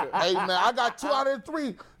 Hey man, I got 2 out of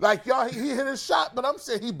 3. Like y'all, he hit his shot, but I'm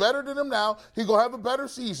saying he better than him now. He gonna have a better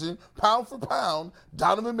season, pound for pound.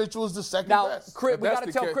 Donovan Mitchell is the second Now, best. Chris, we that's got to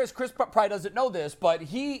the tell case. Chris. Chris probably doesn't know this, but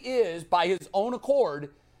he is, by his own accord,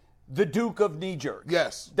 the Duke of Knee Jerk.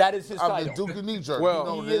 Yes. That is his title. I'm the Duke of Knee Jerk. Well, you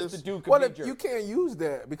know he what it is the Duke of Well, Knee Jerk. you can't use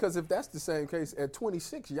that because if that's the same case, at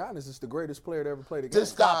 26, Giannis is the greatest player to ever play the game.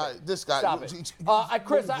 This guy. Stop it.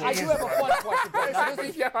 Chris, I do have a fun question for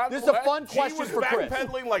you. Now, this is a fun question was for Chris.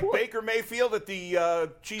 backpedaling like Baker Mayfield at the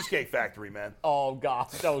Cheesecake Factory, man. Oh, God,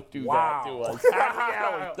 don't do that to us.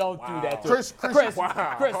 Don't do that to us. Chris, Chris,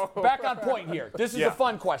 back on point here. This is a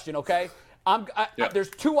fun question, okay? There's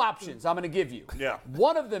two options I'm going to give you. Yeah.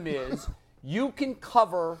 One of them is you can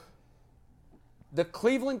cover the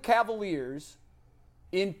Cleveland Cavaliers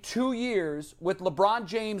in 2 years with LeBron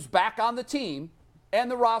James back on the team, and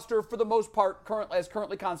the roster, for the most part,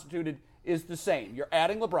 currently constituted, is the same. You're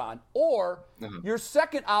adding LeBron. Or your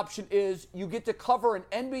second option is you get to cover an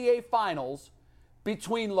NBA Finals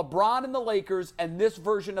between LeBron and the Lakers and this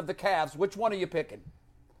version of the Cavs. Which one are you picking?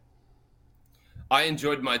 I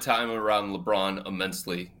enjoyed my time around LeBron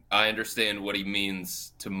immensely. I understand what he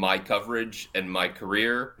means to my coverage and my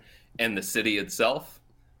career and the city itself.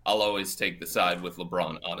 I'll always take the side with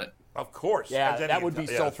LeBron on it. Of course. Yeah, that would be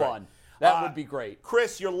so fun. That would be great.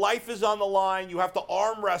 Chris, your life is on the line. You have to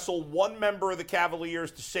arm wrestle one member of the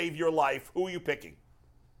Cavaliers to save your life. Who are you picking?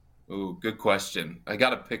 Ooh, good question. I got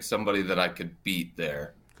to pick somebody that I could beat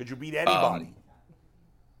there. Could you beat anybody?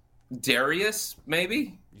 Darius,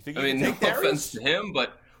 maybe? You think I you mean, can no take Darius? offense to him,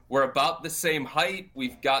 but we're about the same height.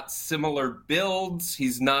 We've got similar builds.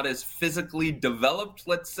 He's not as physically developed,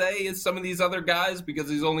 let's say, as some of these other guys because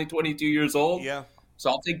he's only 22 years old. Yeah. So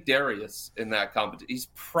I'll take Darius in that competition. He's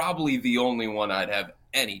probably the only one I'd have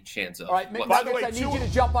any chance of. All right, By the way, I need you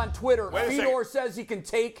to jump on Twitter. Wait a Fedor says he can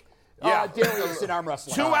take Yeah. Darius in arm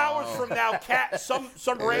wrestling. 2 hours from now, some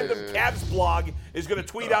random Cavs blog is going to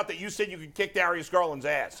tweet out that you said you could kick Darius Garland's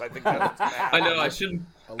ass. I think that's what's going to happen. I know. I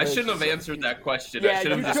shouldn't have answered that question. I Yeah,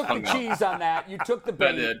 should have you just took the hung up. cheese on that. You took the bait.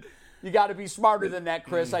 I did. You got to be smarter than that,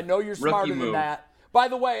 Chris. I know you're smarter than move. that. By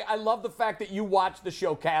the way, I love the fact that you watched the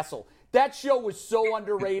show Castle. That show was so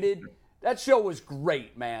underrated. That show was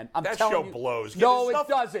great, man. That show blows. No, There's it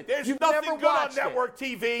doesn't. There's You've nothing never good on watched network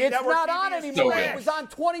TV. It's Network not TV on is anymore. trash. It was on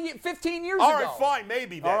 15 years All ago. right, fine,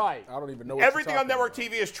 maybe then. All right. I don't even know what Everything you're on network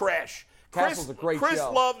TV is trash. Castle's a great Chris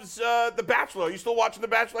show. loves The Bachelor. Are you still watching The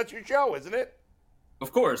Bachelor? That's your show, isn't it?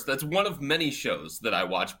 Of course, that's one of many shows that I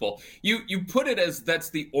watch, Bull. You put it as that's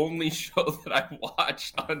the only show that I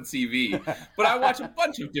watch on TV, but I watch a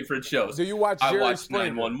bunch of different shows. Do you watch I Jerry watch Springer?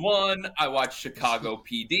 911. I watch Chicago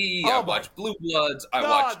PD. Oh, I watch Blue Bloods. I No,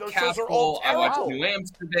 watch those shows are Castle. all I watch terrible. New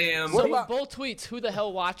Amsterdam. What So about- Bull tweets, who the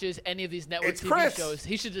hell watches any of these network It's TV Chris. shows?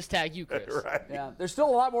 He should just tag you, Chris. Right. Yeah, there's still a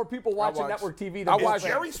lot more people watching watch- network TV I than watch Is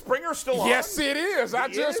Jerry Springer still on? Yes, it is. I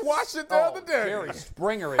He just is? watched it the Oh, other day. Jerry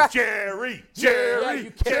Springer is. Jerry. Yeah,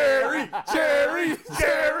 you can't. Jerry.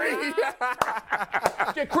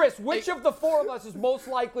 Okay, Chris, which of the four of us is most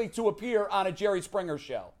likely to appear on a Jerry Springer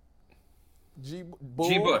show? G.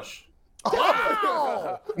 Bush.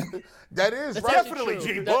 Oh, that is That's right. actually Definitely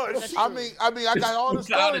true. G. That- Bush. that's I true. mean, I got all the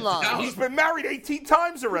Without a doubt. storylines. He's been married 18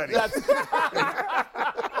 times already. What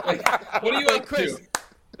are you up Chris. to?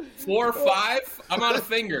 4 or 5? I'm out of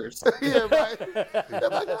fingers. Yeah,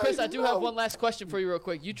 right. Chris, I do have one last question for you real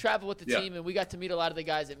quick. You travel with the Yeah. team, and we got to meet a lot of the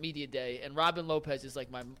guys at Media Day, and Robin Lopez is like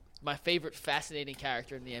my favorite fascinating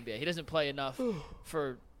character in the NBA. He doesn't play enough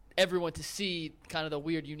for everyone to see kind of the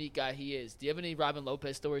weird, unique guy he is. Do you have any Robin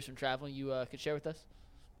Lopez stories from traveling you could share with us?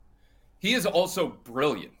 He is also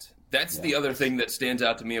brilliant. That's the other thing that stands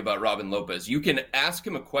out to me about Robin Lopez. You can ask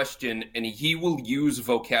him a question, and he will use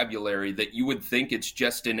vocabulary that you would think it's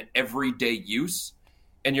just in everyday use.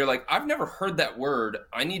 And you're like, I've never heard that word.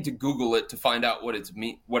 I need to Google it to find out what it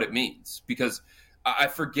means. Because I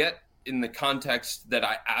forget in the context that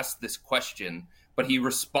I asked this question, but he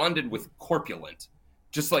responded with corpulent.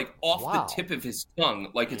 Just like off Wow. the tip of his tongue,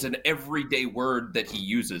 like it's an everyday word that he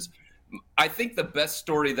uses. I think the best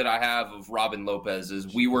story that I have of Robin Lopez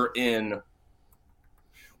is we were in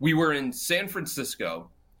San Francisco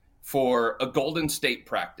for a Golden State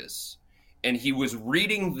practice, and he was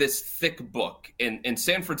reading this thick book. And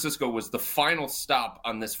San Francisco was the final stop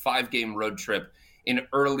on this 5-game road trip in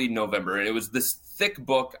early November. And it was this thick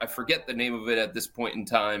book. I forget the name of it at this point in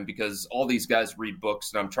time because all these guys read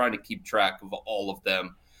books, and I'm trying to keep track of all of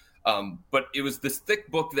them. But it was this thick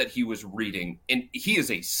book that he was reading, and he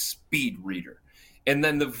is a speed reader. And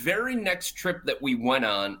then the very next trip that we went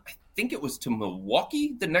on, I think it was to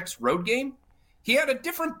Milwaukee, the next road game, he had a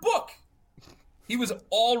different book. He was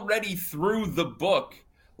already through the book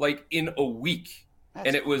like in a week.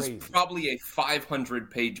 And it was crazy. probably a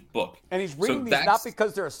 500-page book. and he's reading So these that's- not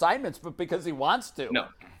because they're assignments, but because he wants to. No,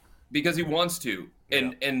 because he wants to.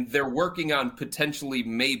 And they're working on potentially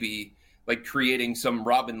maybe like creating some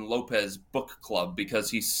Robin Lopez book club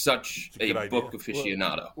because he's such a book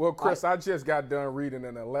aficionado. Well, Chris, I just got done reading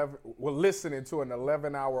listening to an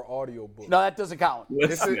 11-hour audio book. No, that doesn't count. No, it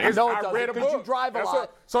doesn't. I read a book. You drive a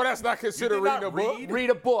lot. So that's not considered reading a book? Read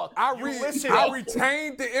a book. I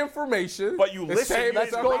retained the information. But you listen.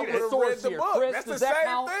 Let's go to the source here. Chris, that's does the that same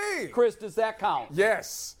count? thing. Chris, does that count?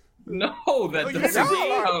 Yes. No, that doesn't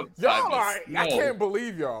count. Y'all are, No. I can't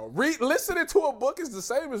believe y'all. Listening to a book is the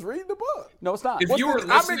same as reading the book. No, it's not. If you were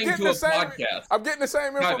listening to a podcast. I'm getting the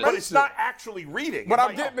same information. But it's not actually reading. But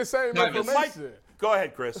I'm getting the same information. Go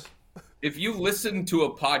ahead, Chris. If you listen to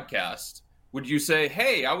a podcast, would you say,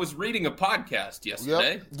 hey, I was reading a podcast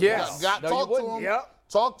yesterday? Yep. Yes. Talk to him. Yep.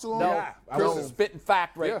 Talk to him. No, Yeah, Chris is spitting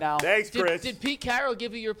fact right now. Thanks, Chris. Did Pete Carroll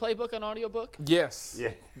give you your playbook on audiobook? Yes.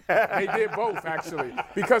 Yeah. They did both, actually.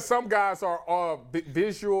 Because some guys are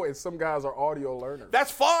visual and some guys are audio learners.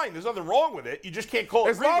 That's fine. There's nothing wrong with it. You just can't call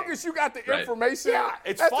it As long as you got the information, Yeah,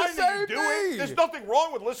 it's that's fine the that you same do it. thing. There's nothing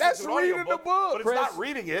wrong with listening That's to an reading audiobook, the book. but it's not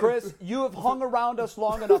reading it. Chris, you have hung around us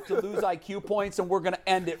long enough to lose IQ points, and we're going to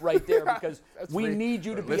end it right there because we need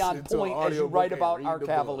you to be on Listening to an point as you audiobook wait and about read our the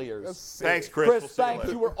book. Cavaliers. That's sick. Thanks, Chris. Chris, We'll see you thanks.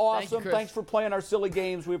 later. You were awesome. Thank you, Chris. Thanks for playing our silly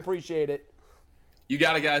games. We appreciate it. You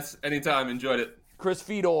got it, guys. Anytime. Enjoyed it. Chris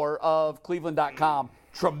Fedor of Cleveland.com,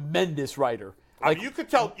 tremendous writer. I mean, you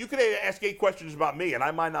could ask 8 questions about me, and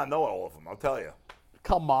I might not know all of them. I'll tell you.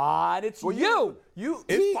 Come on, it's you.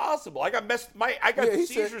 It's possible. I got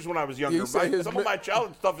seizures when I was younger. Some of my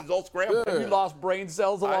childhood stuff is all scrambled. You lost brain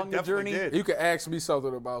cells along the journey. Did. You could ask me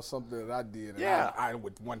something about something that I did, and I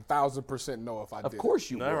would 1,000% know if I did. Of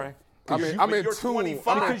course you would. All right. I'm in you're tune.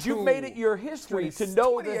 25. Because you've made it your history to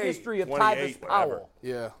know the history of Tyvis Powell.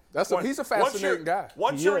 Yeah, he's a fascinating guy.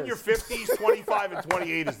 Once you're in your 50s, 25 and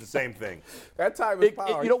 28 is the same thing. That Tyvis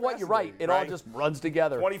Powell. You know what? You're right. It all just runs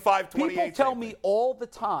together. 25, 28. People tell me all the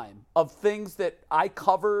time of things that I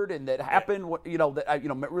covered and that happened.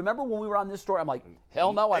 Remember when we were on this story? I'm like,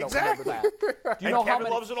 hell no, I don't remember that. Do you know how Kevin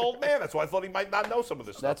many? loves an old man. That's why I thought he might not know some of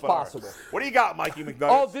this stuff. That's possible. What do you got, Mikey McNuggets?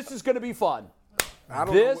 Oh, this is going to be fun.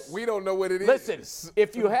 We don't know what it is. Listen,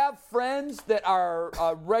 if you have friends that are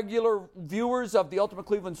regular viewers of the Ultimate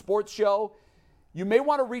Cleveland Sports Show, you may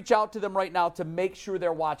want to reach out to them right now to make sure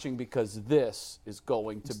they're watching because this is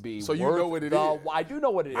going to be So you know what it is? I do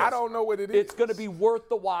know what it is. I don't know what it is. It's going to be worth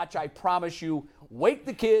the watch, I promise you. Wake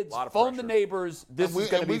the kids, phone the neighbors. This is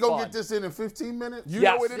going to be fun. We going to get this in 15 minutes? You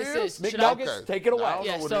know what it is? McNuggets, take it away.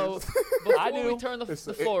 Yeah, so before we turn the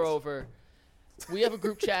floor over, we have a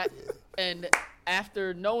group chat, and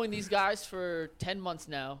after knowing these guys for 10 months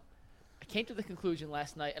now, I came to the conclusion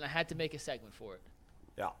last night, and I had to make a segment for it.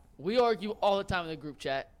 Yeah. We argue all the time in the group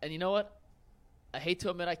chat, and you know what? I hate to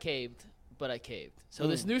admit I caved, but I caved. So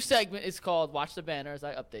this new segment is called Watch the Banner as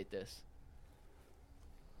I update this.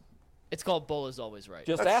 It's called Bull is Always Right.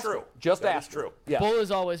 Just That's ask true. her. Just That ask is her. true. Yeah. Bull is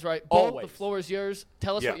always right. Bull, Always. the floor is yours.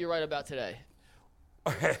 Tell us what you're right about today.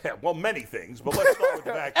 Well, many things, but let's start with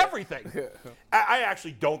the fact. Everything. I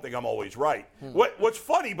actually don't think I'm always right. What's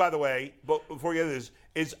funny, by the way, but before we get into this,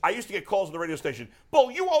 is I used to get calls on the radio station.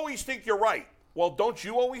 Bull, you always think you're right. Well, don't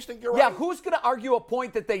you always think you're right? Yeah, who's going to argue a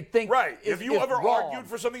point that they think is Have you ever wrong? argued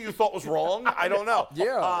for something you thought was wrong? I don't know.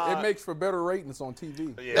 Yeah, it makes for better ratings on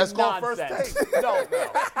TV. Yeah. That's called first Nonsense. take. No.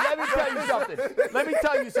 Let me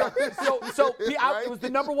tell you something. It was the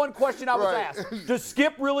number one question I was Right. asked. Does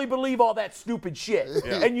Skip really believe all that stupid shit?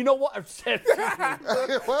 Yeah. And you know what?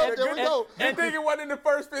 Well, there we go. You think it wasn't in the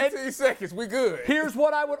first 15 seconds? We good. Here's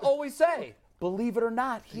what I would always say. Believe it or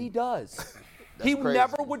not, he does. He crazy.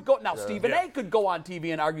 never would go. Now, Stephen A. could go on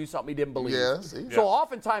TV and argue something he didn't believe. Yeah, see? So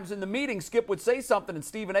oftentimes in the meeting, Skip would say something, and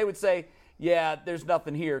Stephen A. would say, yeah, there's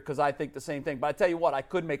nothing here because I think the same thing. But I tell you what, I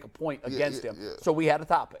could make a point against him. Yeah. So we had a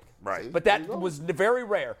topic. Right. But that was very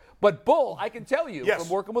rare. But Bull, I can tell you, from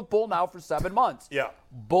working with Bull now for 7 months. Yeah.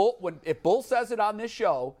 Bull, if Bull says it on this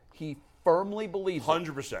show, he firmly believes it.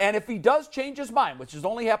 100%. And if he does change his mind, which has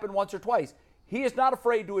only happened once or twice, he is not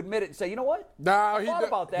afraid to admit it and say, you know what? I thought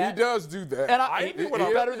about that. He does do that. And I admit when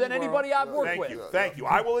I'm better than anybody I've worked with. Thank you.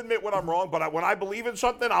 I will admit when I'm wrong, but when I believe in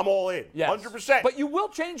something, I'm all in. Yes. 100%. But you will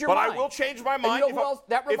change your mind. But I will change my And mind. you know who else?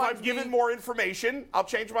 That if I'm reminds given me- more information, I'll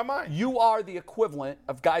change my mind. You are the equivalent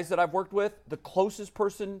of guys that I've worked with. The closest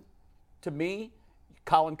person to me,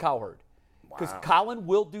 Colin Cowherd. Because Colin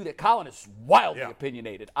will do that. Colin is wildly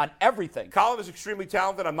opinionated on everything. Colin is extremely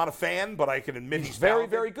talented. I'm not a fan, but I can admit he's very, talented.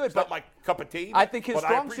 very good. It's not my cup of tea. I think his but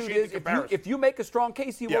strong I suit appreciate is the comparison. if you make a strong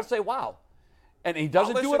case, he will say, wow. And he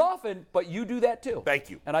doesn't do it listen. often, but you do that too. Thank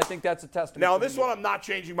you. And I think that's a testament. Now, to this you. one, I'm not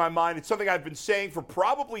changing my mind. It's something I've been saying for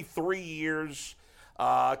probably 3 years.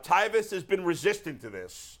 Tyvis has been resistant to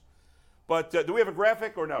this. But do we have a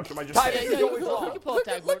graphic or no? Should I just Yeah, say? we can pull a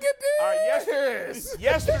tag board. Look at this. All right,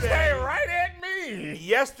 yesterday, Hey, right at me.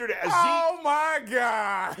 yesterday, Oh my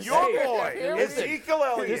gosh. your boy, here we go. Ezekiel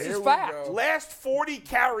Elliott, This is fact. last 40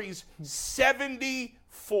 carries,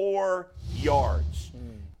 74 yards.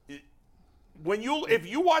 If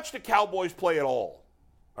you watch the Cowboys play at all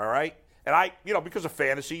right, and because of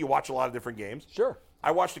fantasy, you watch a lot of different games. Sure.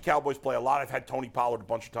 I watch the Cowboys play a lot. I've had Tony Pollard a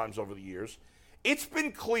bunch of times over the years. It's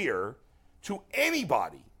been clear to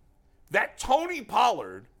anybody that Tony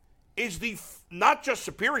Pollard is the not just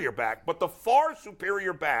superior back, but the far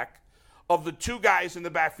superior back of the two guys in the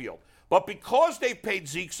backfield. But because they've paid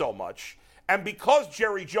Zeke so much, and because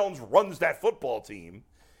Jerry Jones runs that football team,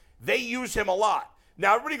 they use him a lot.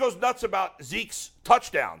 Now, everybody goes nuts about Zeke's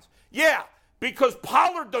touchdowns. Yeah, because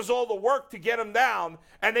Pollard does all the work to get him down,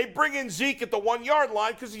 and they bring in Zeke at the 1-yard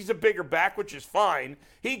line because he's a bigger back, which is fine.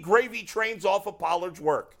 He gravy trains off of Pollard's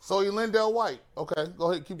work. So he Lindell White. Okay,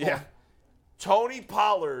 go ahead, keep going. Yeah. Tony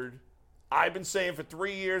Pollard, I've been saying for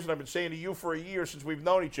 3 years, and I've been saying to you for a year since we've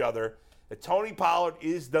known each other, that Tony Pollard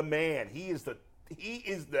is the man. He is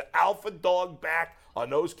the alpha dog back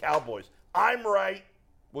on those Cowboys. I'm right.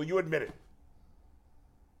 Will you admit it?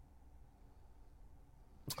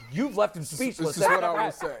 You've left him speechless. This is what I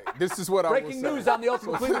would say. This is what I would say. Breaking news on the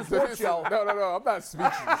Ultimate Cleveland Sports Show. No, I'm not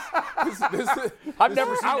speechless. I've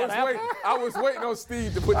never seen that happen. I was waiting on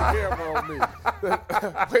Steve to put the camera on me.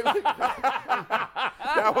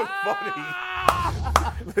 That was funny.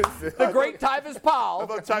 Listen, The great Tyvis Powell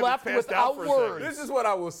thought Tyvis left passed out without for a words. this is what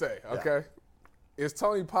I will say, okay? Is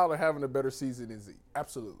Tony Pollard having a better season than Zeke?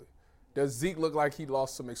 Absolutely. Does Zeke look like he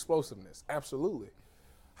lost some explosiveness? Absolutely.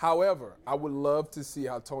 However, I would love to see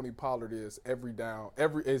how Tony Pollard is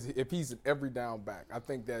if he's an every down back. I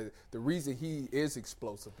think that the reason he is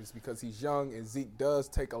explosive is because he's young and Zeke does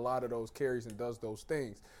take a lot of those carries and does those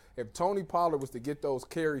things. If Tony Pollard was to get those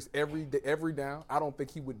carries every down, I don't think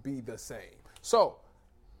he would be the same. So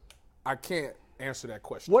I can't answer that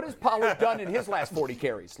question. What has Pollard done in his last 40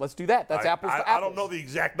 carries? Let's do that. That's apples to apples. I don't know the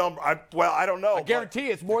exact number. I don't know. I guarantee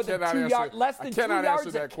it's more than less than 2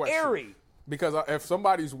 yards a carry. Because if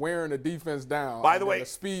somebody's wearing a defense down, by the way, the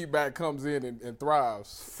speed back comes in and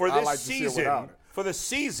thrives. For this like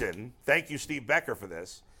season, thank you, Steve Becker, for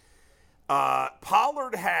this.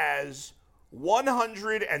 Pollard has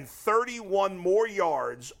 131 more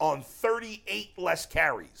yards on 38 less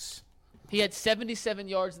carries. He had 77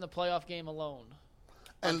 yards in the playoff game alone.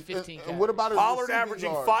 And 15 and what about his Pollard receiving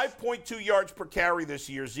averaging yards? 5.2 yards per carry this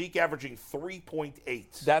year. Zeke averaging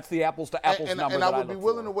 3.8. That's the apples to apples number. And that I would be look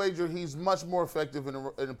willing for. to wager he's much more effective in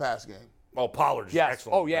a pass game. Oh, Pollard's Yes.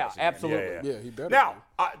 excellent. Oh, yeah, passing game. absolutely. Yeah, he better. Now,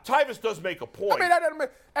 Tyvis does make a point. I mean,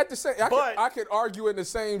 at the same, I could argue in the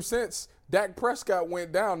same sense. Dak Prescott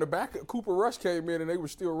went down. The back Cooper Rush came in and they were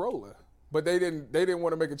still rolling, but they didn't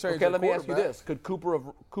want to make a change. Okay, in let me ask you quarterback. this: could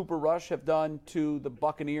Cooper Rush have done to the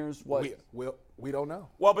Buccaneers what? We don't know.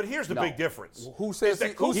 Well, but here's the big difference. Who says that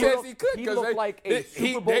he Cooper- could? He 'Cause looked like a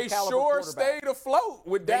Super Bowl they caliber sure quarterback. stayed afloat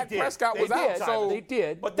when Dak did. Prescott They was out. did. So They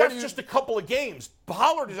did. But that's just a couple of games.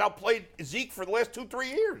 Pollard has outplayed Zeke for the last 2-3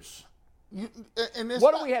 years.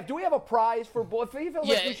 What do we have? Do we have a prize for Bull? If he feels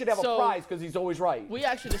like we should have a prize because he's always right. We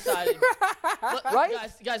actually decided. Right?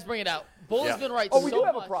 Guys, bring it out. Bull has been right Oh, so we do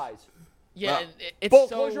have much. a prize. Yeah, it's Bull,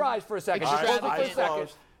 so close your eyes for a second. extravagant. Just close for a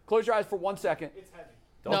second. Close your eyes for 1 second.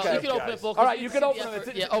 No, Okay. you can open it, Bull. All right, you can open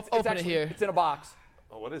it. Open it here. It's in a box.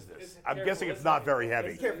 Oh, what is this? I'm guessing it's not very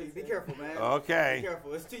heavy. Be careful, man. Okay. Be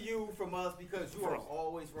careful. It's to you from us because you are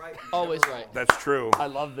always right. Always right. That's true. I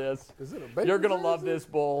love this. Is it a bacon You're gonna jersey? love this,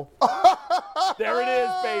 Bull. There it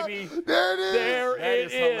is, baby. There it is. There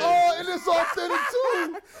it is. Oh, and it's authentic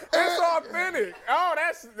too. It's authentic. Oh,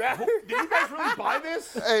 that's that. Did you guys really buy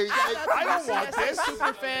this? Hey, I don't want this.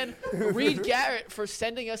 Super fan Reed Garrett for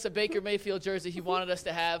sending us a Baker Mayfield jersey he wanted us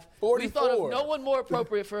to have. 44. We thought of no one more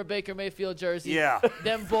appropriate for a Baker Mayfield jersey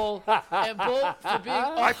than Bull. And Bull for being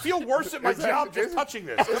I feel worse at my job just touching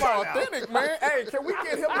this. It's Come on now. authentic, man. Hey, can we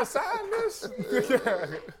get him to sign this?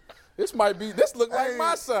 This look like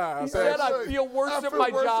my size. He said I feel worse at my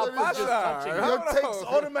job for just touching it. your takes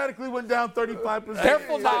automatically went down 35%.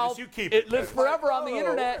 Careful Hey, now. you keep It it. lives forever on the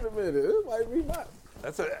internet. Wait a minute. It might be my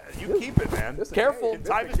You keep it, man. Careful. Can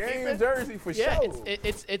Tyvis keep game it? jersey for Yeah, sure.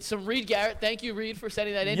 it's some Reed Garrett. Thank you, Reed, for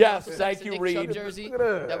sending that in. Yes, Also, thank it's a you, Nick Reed. Chubb jersey Look at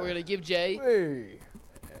that. that we're gonna give Jay. Hey,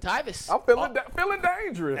 Tyvis. I'm feeling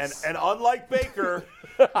dangerous. And unlike Baker,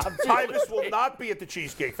 Tyvis will not be at the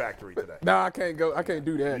Cheesecake Factory today. Nah, I can't go. I can't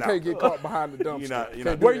do that. No. Can't get caught behind the dumpster. You're not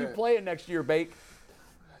Can't do Where are you that. playing next year, Bake?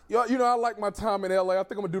 You know, I like my time in L.A. I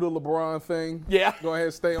think I'm going to do the LeBron thing. Yeah. Go ahead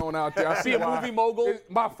and stay on out there. I Be a movie mogul.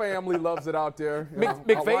 My family loves it out there.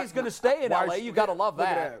 McVay's going to stay in L.A. You got to love Look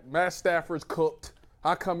that. at that. Matt Stafford's cooked.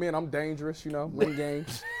 I come in, I'm dangerous, win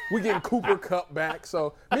games. We getting Cooper Cup back,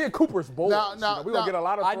 so me and Cooper's boys. We're going to get a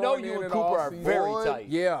lot of I know throwing you in and the Cooper are offseason. very Boy, tight.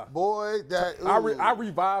 Yeah. Boy, that I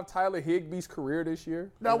revived Tyler Higbee's career this year.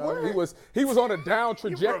 Now, where- he was on a down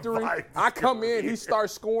trajectory. revived his I come in, career. he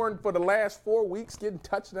starts scoring for the last 4 weeks, getting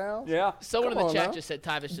touchdowns. Yeah. Someone in Come the on chat now. just said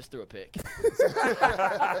Tyvus just threw a pick.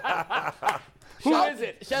 Who is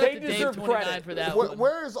it? Shout They out to Dave deserve 29 credit. for that Where, one.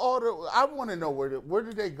 where is all the? I want to know where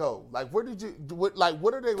did they go? Like, where did you? What are they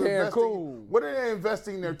investing? Cancun. What are they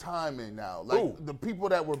investing their time in now? Like Who? the people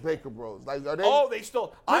that were Baker Bros. Like, are they? Oh, they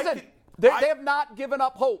still. Listen, they have not given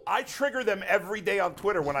up hope. I trigger them every day on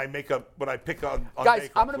Twitter when I pick on Guys, Baker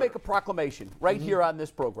I'm on going to make a Twitter. proclamation right here on this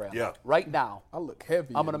program. Yeah. Right now. I look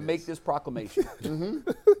heavy. I'm going to in make this proclamation.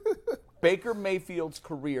 Baker Mayfield's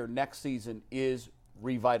career next season is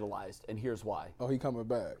revitalized, and here's why. Oh, he coming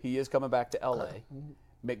back. He is coming back to L.A.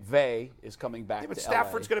 McVay is coming back Yeah, but to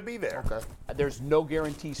Stafford's L.A. going to be there. Okay. There's no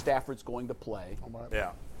guarantee Stafford's going to play.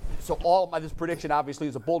 Yeah. So this prediction obviously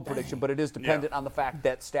is a bold prediction, but it is dependent on the fact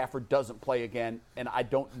that Stafford doesn't play again, and I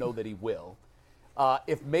don't know that he will.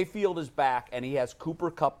 If Mayfield is back and he has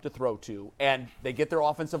Cooper Kupp to throw to, and they get their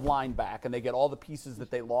offensive line back and they get all the pieces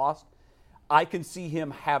that they lost, I can see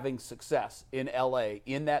him having success in L.A.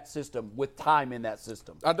 in that system with time in that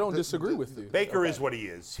system. I don't disagree with you. Baker is what he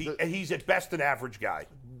is. He's at best an average guy.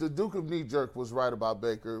 The Duke of Knee Jerk was right about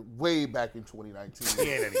Baker way back in 2019.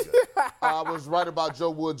 He ain't any good. I was right about Joe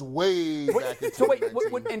Woods way back in So wait,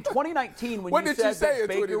 2019. in 2019, when What you did you said say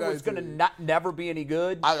that in Baker was going to 2019? never be any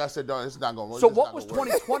good, I said, no, it's not going to work. so It's what not was gonna work.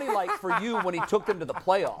 2020 like for you when he took them to the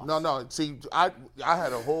playoffs? No. See, I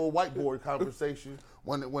had a whole whiteboard conversation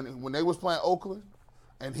when they was playing Oakland,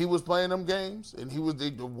 and he was playing them games, and he was the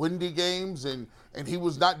windy games, and he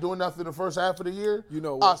was not doing nothing the first half of the year. You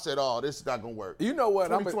know what? I said, oh, this is not going to work. You know what?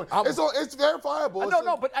 2020. It's verifiable.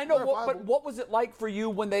 But what was it like for you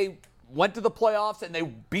when they went to the playoffs and they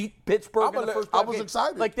beat Pittsburgh in the first I round was game?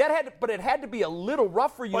 excited. Like that but it had to be a little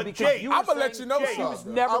rough for you But because Jay, you were I'ma let saying you know he was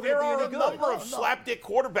something. never There going are to a be any good. number of slapdick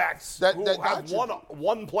quarterbacks That who got have you.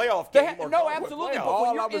 one playoff They game. or no, gone to absolutely. playoffs. But when All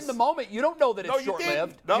I you're was- in the moment, you don't know that No, it's you didn't.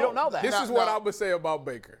 short-lived. No. You don't know that. This Now- is what now- I would say about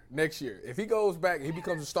Baker next year. If he goes back and he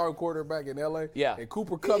becomes a starting quarterback in LA, Yeah. and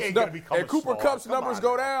Cooper He Kupp's ain't gonna become a star. Kupp's Come numbers on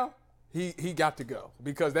go now. down, he got to go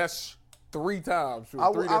because that's 3 times from I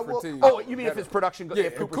will- 3 I different will- teams. Oh, you mean if his production goes? Yeah,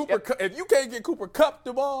 if if, Cooper's- if you can't get Cooper Kupp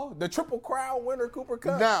the ball, the Triple Crown winner Cooper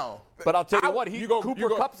Kupp. Now, But I'll tell you I- what, you go- Cooper you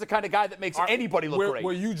go- Kupp's the kind of guy that makes anybody look great.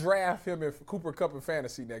 Will you draft him if Cooper Kupp in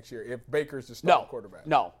fantasy next year if Baker's the starting No, quarterback?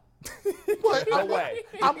 no, no way.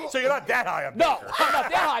 So you're not that high up. No, I'm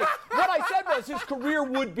not that high. What I said was his career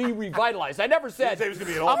would be revitalized. I never said say he was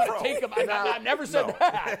gonna be an I'm going all-pro. to take him. I never said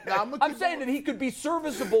that. Now, I'm I'm saying that he could be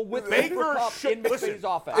serviceable with Baker Cooper Kupp should in McVay's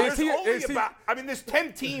offense. There's Is he- there's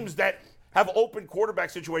 10 teams that have open quarterback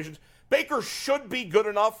situations. Baker should be good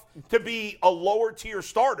enough to be a lower tier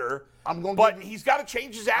starter. But he's got to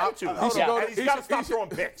change his attitude. He should go to- And he's he got to should- stop he should- throwing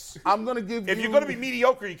picks. I'm going to give you. If you're going to be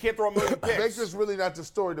mediocre, you can't throw a million picks. Baker's really not the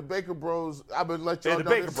story. The Baker Bros, I'm going to let you They're know. the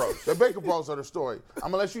Baker this. Bros. The Baker Bros are the story. I'm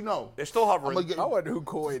going to let you know. They're still hovering. I'm gonna get- I wonder who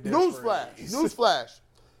coined that Newsflash. phrase. Newsflash.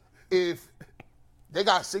 If they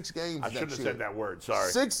got 6 games I next shouldn't have year. said that word.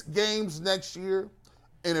 Sorry. 6 games next year.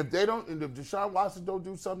 And if Deshaun Watson don't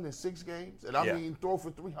do something in 6 games, and I mean throw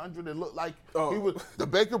for 300 and look like he was, the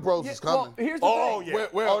Baker Bros is coming. Well, here's the Oh, thing.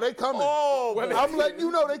 yeah. They coming. Oh, I'm letting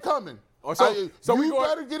you know they coming. So you we going,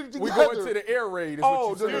 better get it together. We going to the air raid. Is Oh,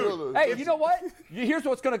 what you said. dude. Hey, you know what? Here's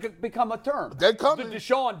what's going to become a term. They coming. The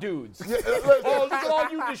Deshaun dudes. Yeah, Oh, look at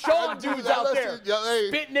all you Deshaun dudes out there hey,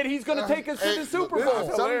 spitting it. He's going to take us to the Super this Bowl.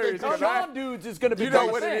 is hilarious, because Deshaun dudes is going to be You know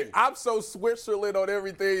the what it thing. is? I'm so Switzerland on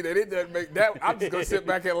everything that it doesn't make that. I'm just going to sit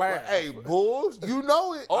back and laugh. Hey, Bulls, you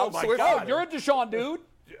know it. Oh, I'm my Switzerland. God. You're a Deshaun dude.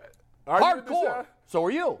 Are you Hardcore. Deshaun? So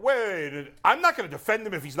are you. Wait, I'm not going to defend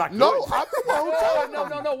him if he's not good. No, I'm the one who told No, him.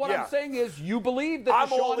 no, no. What Yeah. I'm saying is you believe that I'm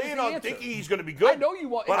Deshaun all is in the on answer. thinking he's going to be good. I know you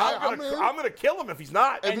want. But I- I'm going to kill him if he's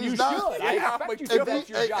not. If and he's you not- should. I Yeah. expect you If to. he, That's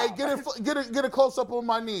your hey, job. get a close up on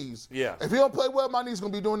my knees. Yeah. If he don't play well, my knees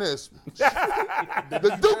gonna be doing this.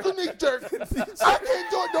 The Duke of Knee Jerk. I can't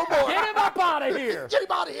do it no more. Get him up out of here. Get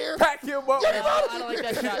him out of here. Pack him up. I don't like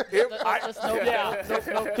that shot.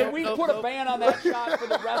 Can we put a ban on that shot for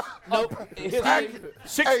the rest? Nope. Hey,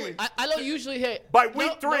 I don't usually hit. By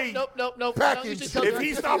week 3, Nope. I don't Package. usually tell if the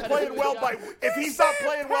he's rest not of the playing team well how to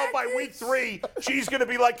by week 3, she's going to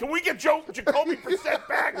be like, "Can we get Jacoby Brissett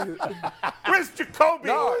back? Where's Jacoby?"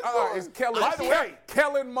 No, it's Kelly. By the way,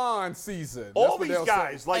 Kellen Mond season. All That's what these they'll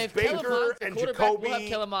guys say. like If Kellen Baker Mond's the and quarterback, Jacoby we'll have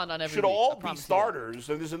Kellen Mond on every should week. all I be promise you that. starters,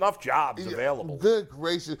 and there's enough jobs available. Good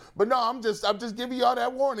gracious. But no, I'm just giving y'all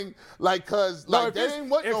that warning. Like, cause No, like if, they it's- ain't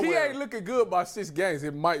went if he nowhere. ain't looking good by 6 games,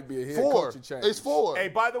 it might be a head 4. coaching change. It's 4. Hey,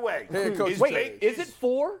 by the way, Head coach is change. Jake- Is it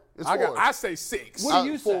 4? It's I 4. say 6. What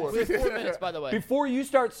do you say? 4. We have 4 minutes, by the way. Before you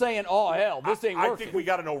start saying, "Oh hell, this ain't I working," think we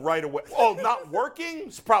got to know right away. Oh, not working?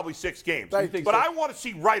 It's probably 6 games. I think But so. I want to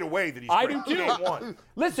see right away that he's I great. do too. Game 1.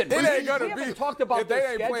 Listen, It we ain't gonna haven't be- talked about if they their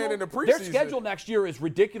ain't schedule. playing in the Their preseason. schedule next year is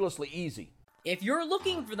ridiculously easy. If you're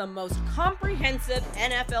looking for the most comprehensive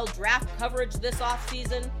NFL draft coverage this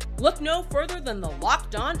offseason, look no further than the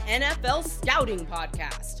Locked On NFL Scouting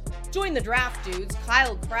Podcast. Join the draft dudes,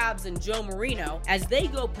 Kyle Krabs and Joe Marino, as they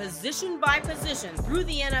go position by position through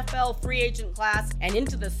the NFL free agent class and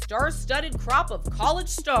into the star-studded crop of college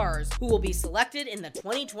stars who will be selected in the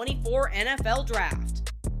 2024 NFL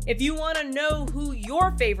Draft. If you want to know who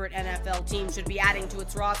your favorite NFL team should be adding to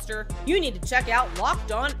its roster, you need to check out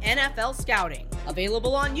Locked On NFL Scouting,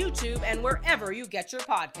 available on YouTube and wherever you get your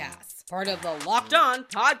podcasts. Part of the Locked On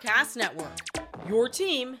Podcast Network. Your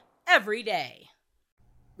team every day.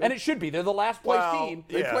 And it should be. They're the last place Well, team.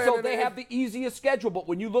 yeah. So they have the easiest schedule. But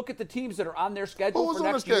when you look at the teams that are on their schedule Who's for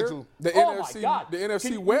on next the year, schedule? The oh NFC my God. the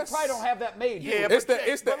NFC We West? probably don't have that made. Yeah, It's but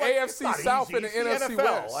the like, AFC not South easy. and the It's NFC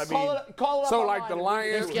NFL. West. I Call mean, it up So online like the and-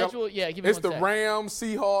 Lions, Their schedule, yeah, give me it's one the sec. Rams,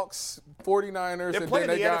 Seahawks, 49ers, They're and playing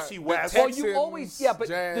then they the got NFC West. the Well, Texans, you always, yeah, but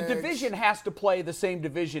Jags. the division has to play the same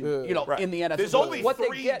division, Right. in the NFC. There's only What they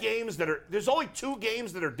 3 get- games that are. There's only 2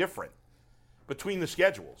 games that are different between the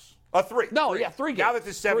schedules. 3. No, 3. yeah, 3 games. Now that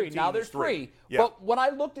there's 17, now there's 3. Yeah. But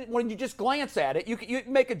when you just glance at it, you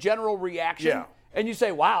make a general reaction, Yeah. and you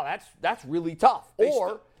say, "Wow, that's really tough," They or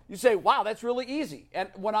still- you say, "Wow, that's really easy." And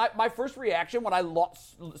my first reaction when I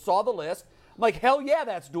saw the list, I'm like, "Hell yeah,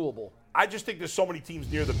 that's doable." I just think there's so many teams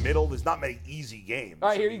near the middle. There's not many easy games. All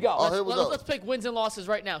right, here you go. Oh, here we go. Let's pick wins and losses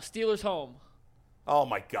right now. Steelers home. Oh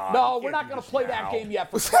my God! No, you we're can't not do going to this play now. that game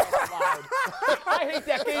yet for crying out loud. I hate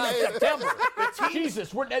that game in September.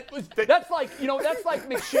 Jesus, that's like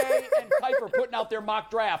McShay and Kuiper putting out their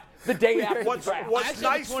mock draft the day after the draft. What's Actually,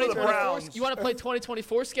 nice for the 2024 Browns? You want to play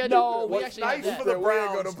 2024 schedule? No, we what's actually have Nice that. for the We ain't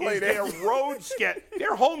Browns gonna play is that. their road schedule.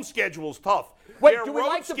 Their home schedule's tough. Wait, Their do we road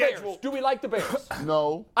like the schedule- Bears? Do we like the Bears?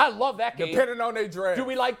 No. I love that game. Depending on their draft. Do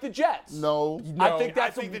we like the Jets? No. I think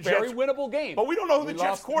that's I think a the very Jets- winnable game. But we don't know who the Jets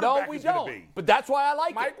lost- quarterback no, we is going don't. to be. But that's why I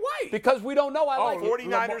like Mike it. White. Because we don't know. I like it.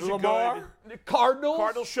 49ers are Lamar? good. The Cardinals,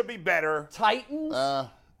 Cardinals should be better. Titans, I don't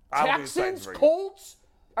think the Titans Texans, are very good. Colts.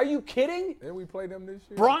 Are you kidding? Didn't we play them this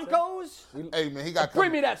year? Broncos? Hey man, he got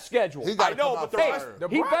Bring me that schedule. He got I know, but the Hey, rest.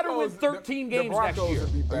 he better win 13 the games next Broncos year.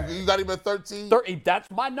 would be back. You got him at 13. That's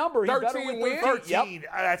my number. He better 13 win wins? 13.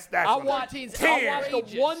 Yep. That's I what want 13's I want the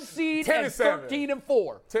outrageous. 1 seed 10 and and 7.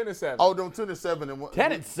 13-4. 10-7. Oh, no, 10-7 and 1.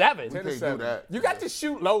 10-7. 10 can't do that. You got to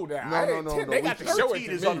shoot low down. No, They we got to can't. show it 13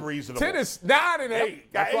 to is me. unreasonable. 10 is 9 and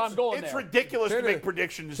 8. That's why I'm going It's there. ridiculous to 10 make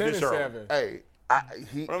predictions 10 this and early. 7. Hey,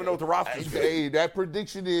 he, I don't even know what the roster's gonna be. Hey, that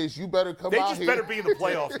prediction is you better come They out just here. better be in the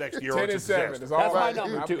playoffs next year. 10 or and it's a 7. disaster. It's all That's my right.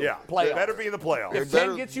 number, too. Yeah, Playoffs. they better be in the playoffs. If better-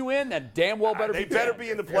 10 gets you in, then damn well better They be better 10. be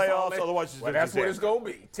in the That's all playoffs, they- otherwise it's well, a that's what disaster. it's going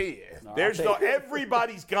to be. 10. There's no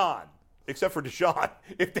everybody's gone except for Deshaun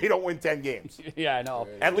if they don't win 10 games. Yeah, I know.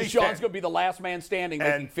 At least Sean's 10. going to be the last man standing,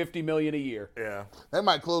 making $50 million a year. Yeah. That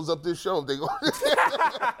might close up this show if they go.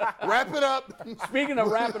 Wrap it up. Speaking of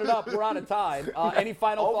wrapping it up, we're out of time. Any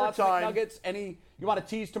final thoughts, Overtime. Nuggets? You want to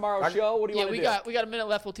tease tomorrow's show? What do you Yeah, want to do? we got a minute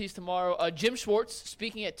left. We'll tease tomorrow. Jim Schwartz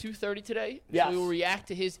speaking at 2:30 today. Yes. So we will react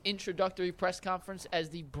to his introductory press conference as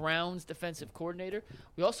the Browns defensive coordinator.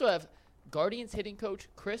 We also have Guardians hitting coach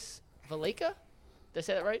Chris Valeka. Did I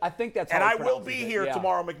say that right? I think that's And how I he will be pronounces it, here yeah.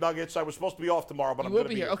 tomorrow, McNuggets. I was supposed to be off tomorrow, but You I'm will going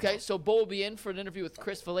to be here. Okay, so Bo will be in for an interview with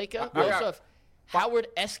Chris Valeka. We I also got- have Howard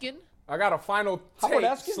Eskin. I got a final Howard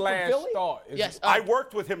take Eskin from / Philly? thought. Yes. I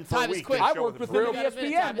worked with him for a time is week. quick. Did a I show worked with him. him Real- at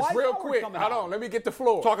minute, ESPN. time is Why is real Howard quick. coming Hold out? on. Let me get the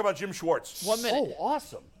floor. Talk about Jim Schwartz. 1 minute. Oh,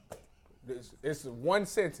 awesome. It's one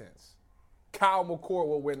sentence. Kyle McCord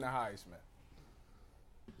will win the Heisman.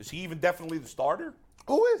 Is he even definitely the starter?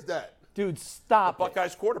 Who is that? Dude, stop it.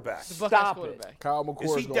 Buckeyes quarterback. The Buckeyes Stop it. quarterback. Kyle McCord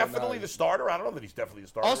Is he definitely the starter? I don't know that he's definitely the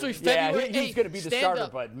starter. Also, Yeah, February 8th, he's gonna be the stand starter,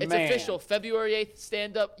 up. but it's man. official. February 8th,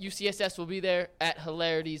 stand up. UCSS will be there at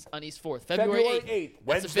Hilarities on East 4th. February 8th. That's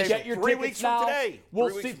Wednesday. official. Get your 3 tickets weeks from now. today. We'll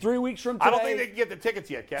 3 see weeks- 3 weeks from today. I don't think they can get the tickets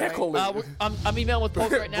yet, can they? Pickle it. I'm emailing with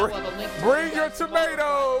both right now. We'll have a link. Bring your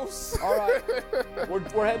tomatoes. All right.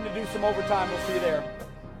 We're heading to do some overtime. We'll see you there.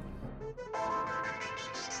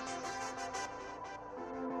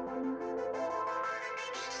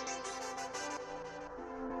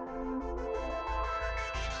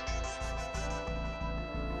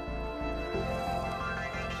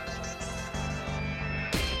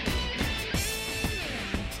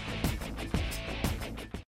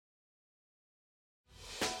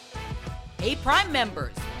 Hey, Prime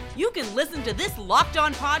members, you can listen to this Locked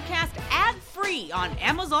On podcast ad-free on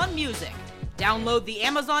Amazon Music. Download the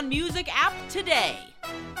Amazon Music app today.